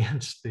Dutch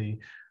against the,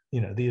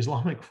 you know, the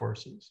Islamic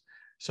forces.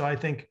 So I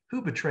think,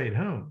 who betrayed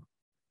whom?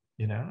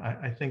 You know,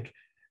 I think,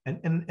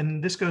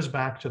 and this goes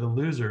back to the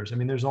losers. I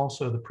mean, there's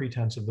also the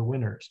pretense of the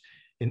winners.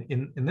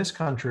 In this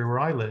country where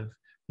I live,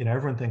 you know,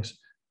 everyone thinks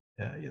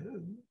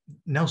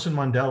Nelson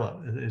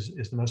Mandela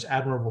is the most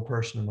admirable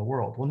person in the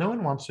world. Well, no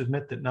one wants to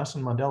admit that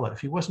Nelson Mandela, if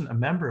he wasn't a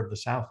member of the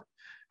South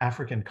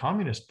African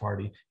Communist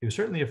Party, he was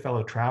certainly a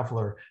fellow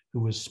traveler who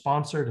was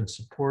sponsored and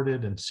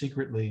supported and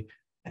secretly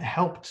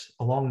helped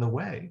along the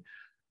way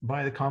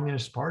by the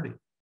Communist Party.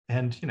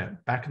 And, you know,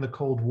 back in the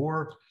Cold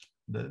War,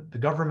 the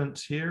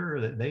governments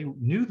here, they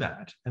knew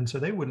that. And so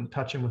they wouldn't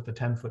touch him with the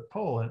 10-foot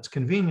pole. And it's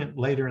convenient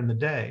later in the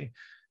day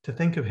to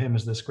think of him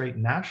as this great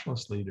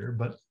nationalist leader,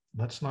 but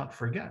let's not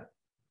forget.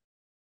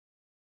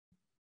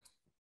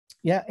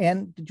 Yeah,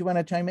 Anne, did you want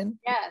to chime in?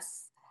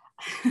 Yes.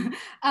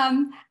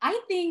 I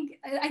think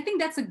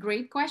that's a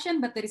great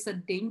question, but there is a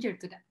danger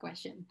to that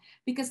question,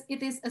 because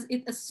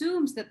it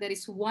assumes that there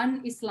is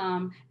one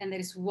Islam and there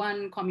is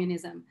one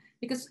communism.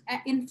 Because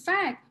in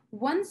fact,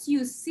 once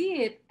you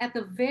see it at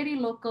the very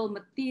local,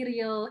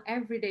 material,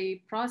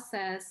 everyday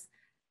process,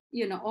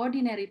 you know,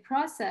 ordinary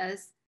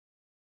process,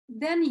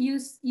 then you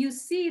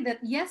see that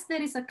yes,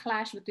 there is a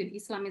clash between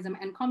Islamism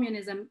and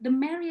communism. The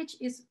marriage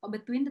is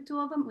between the two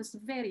of them was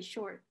very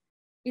short.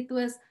 It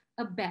was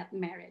a bad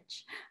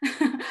marriage.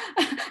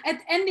 It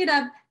ended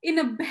up in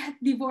a bad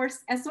divorce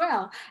as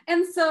well.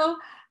 And so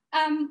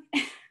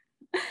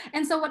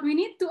what we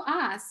need to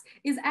ask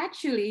is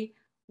actually,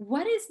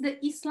 what is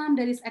the Islam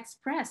that is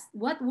expressed?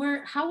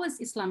 How was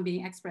Islam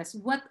being expressed?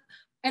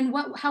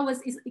 How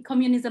was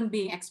communism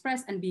being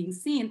expressed and being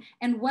seen?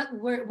 And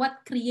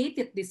what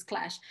created this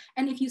clash?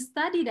 And if you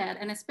study that,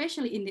 and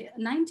especially in the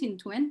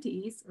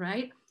 1920s,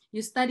 right?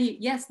 You study,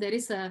 yes, there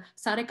is a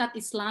Sarekat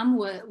Islam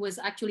was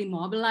actually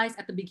mobilized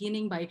at the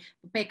beginning by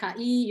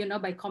PKI, you know,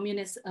 by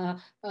communist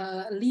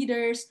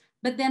leaders.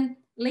 But then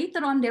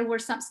later on, there were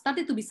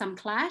started to be some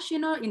clash, you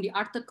know, in the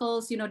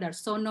articles, you know,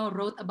 Darsono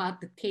wrote about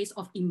the case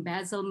of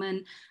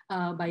embezzlement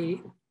by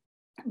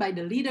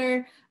the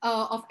leader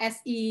of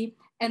SE.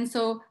 And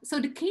so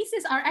the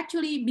cases are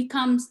actually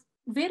becomes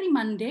very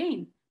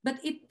mundane. But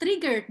it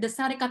triggered the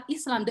Sarekat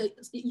Islam, the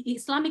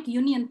Islamic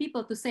Union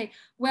people, to say,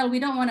 well, we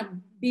don't want to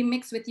be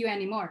mixed with you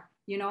anymore.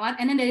 You know what?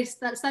 And then there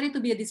started to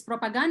be this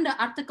propaganda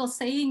article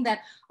saying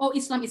that, oh,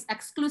 Islam is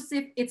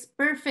exclusive, it's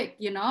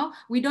perfect, you know?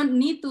 We don't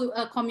need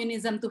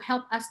communism to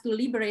help us to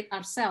liberate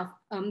ourselves.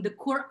 In the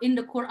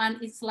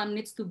Quran, Islam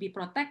needs to be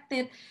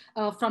protected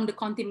from the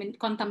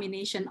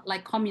contamination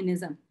like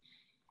communism.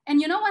 And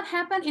you know what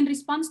happened in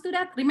response to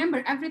that?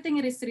 Remember, everything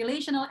is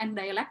relational and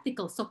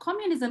dialectical. So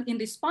communism, in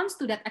response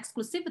to that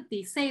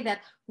exclusivity, say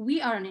that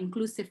we are an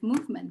inclusive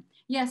movement.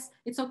 Yes,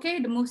 it's okay,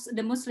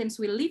 the Muslims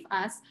will leave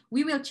us.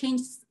 We will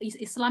change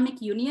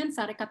Islamic Union,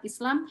 Sarekat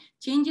Islam,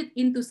 change it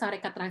into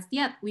Sarekat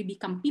Rakyat. We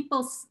become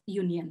People's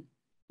Union.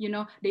 You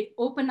know, they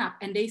open up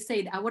and they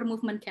say our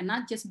movement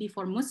cannot just be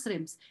for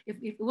Muslims. If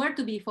it were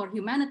to be for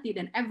humanity,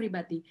 then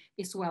everybody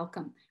is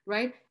welcome,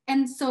 right?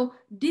 And so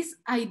this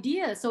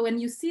idea, so when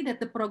you see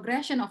that the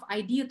progression of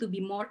idea to be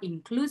more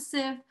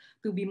inclusive,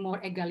 to be more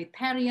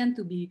egalitarian,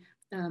 to be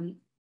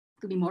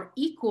more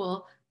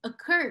equal,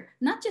 occurred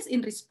not just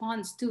in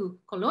response to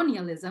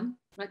colonialism,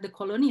 right? The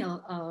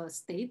colonial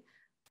state,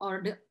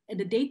 or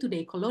the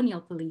day-to-day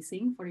colonial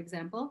policing, for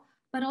example,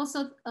 but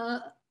also,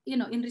 you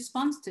know, in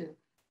response to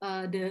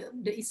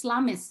the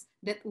Islamists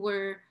that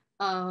were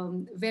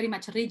very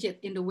much rigid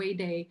in the way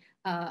they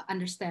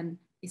understand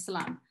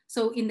Islam.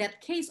 So in that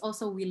case,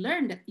 also we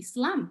learned that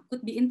Islam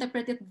could be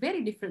interpreted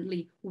very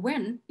differently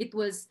when it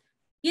was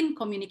in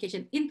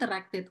communication,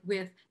 interacted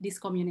with these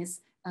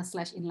communist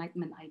 /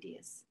 Enlightenment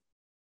ideas.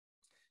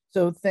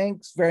 So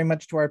thanks very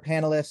much to our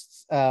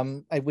panelists.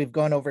 We've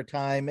gone over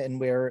time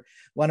and we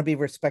want to be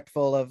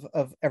respectful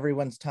of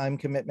everyone's time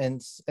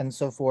commitments and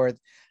so forth.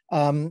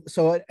 And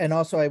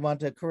also I want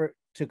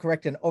to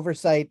correct an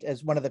oversight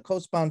as one of the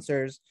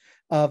co-sponsors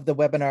of the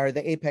webinar,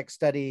 the APEX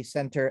Study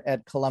Center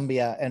at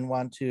Columbia, and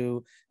want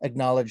to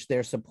acknowledge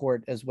their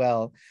support as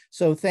well.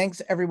 So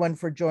thanks everyone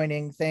for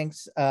joining.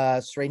 Thanks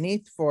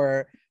Sreneeth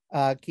for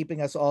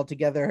keeping us all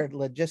together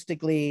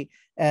logistically,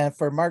 and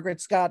for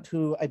Margaret Scott,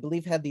 who I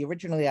believe had the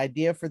original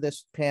idea for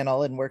this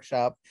panel and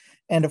workshop,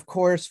 and of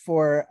course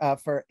for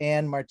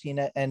Anne,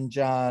 Martina, and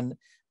John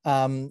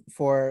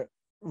for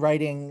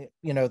writing,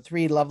 you know,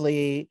 3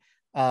 lovely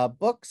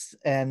books,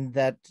 and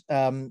that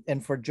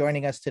and for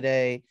joining us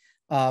today.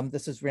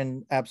 This has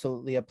been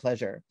absolutely a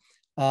pleasure.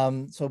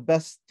 So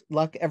best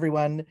luck,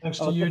 everyone. Thanks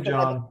to you,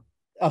 John.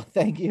 Oh,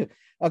 thank you.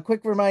 A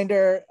quick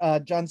reminder,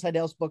 John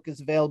Sidel's book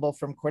is available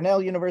from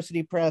Cornell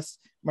University Press,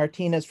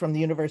 Martina's from the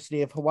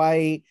University of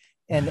Hawaii,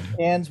 and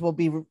Anne's will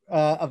be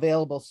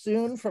available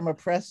soon from a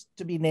press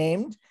to be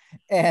named.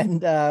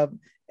 And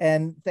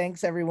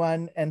thanks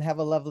everyone, and have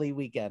a lovely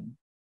weekend.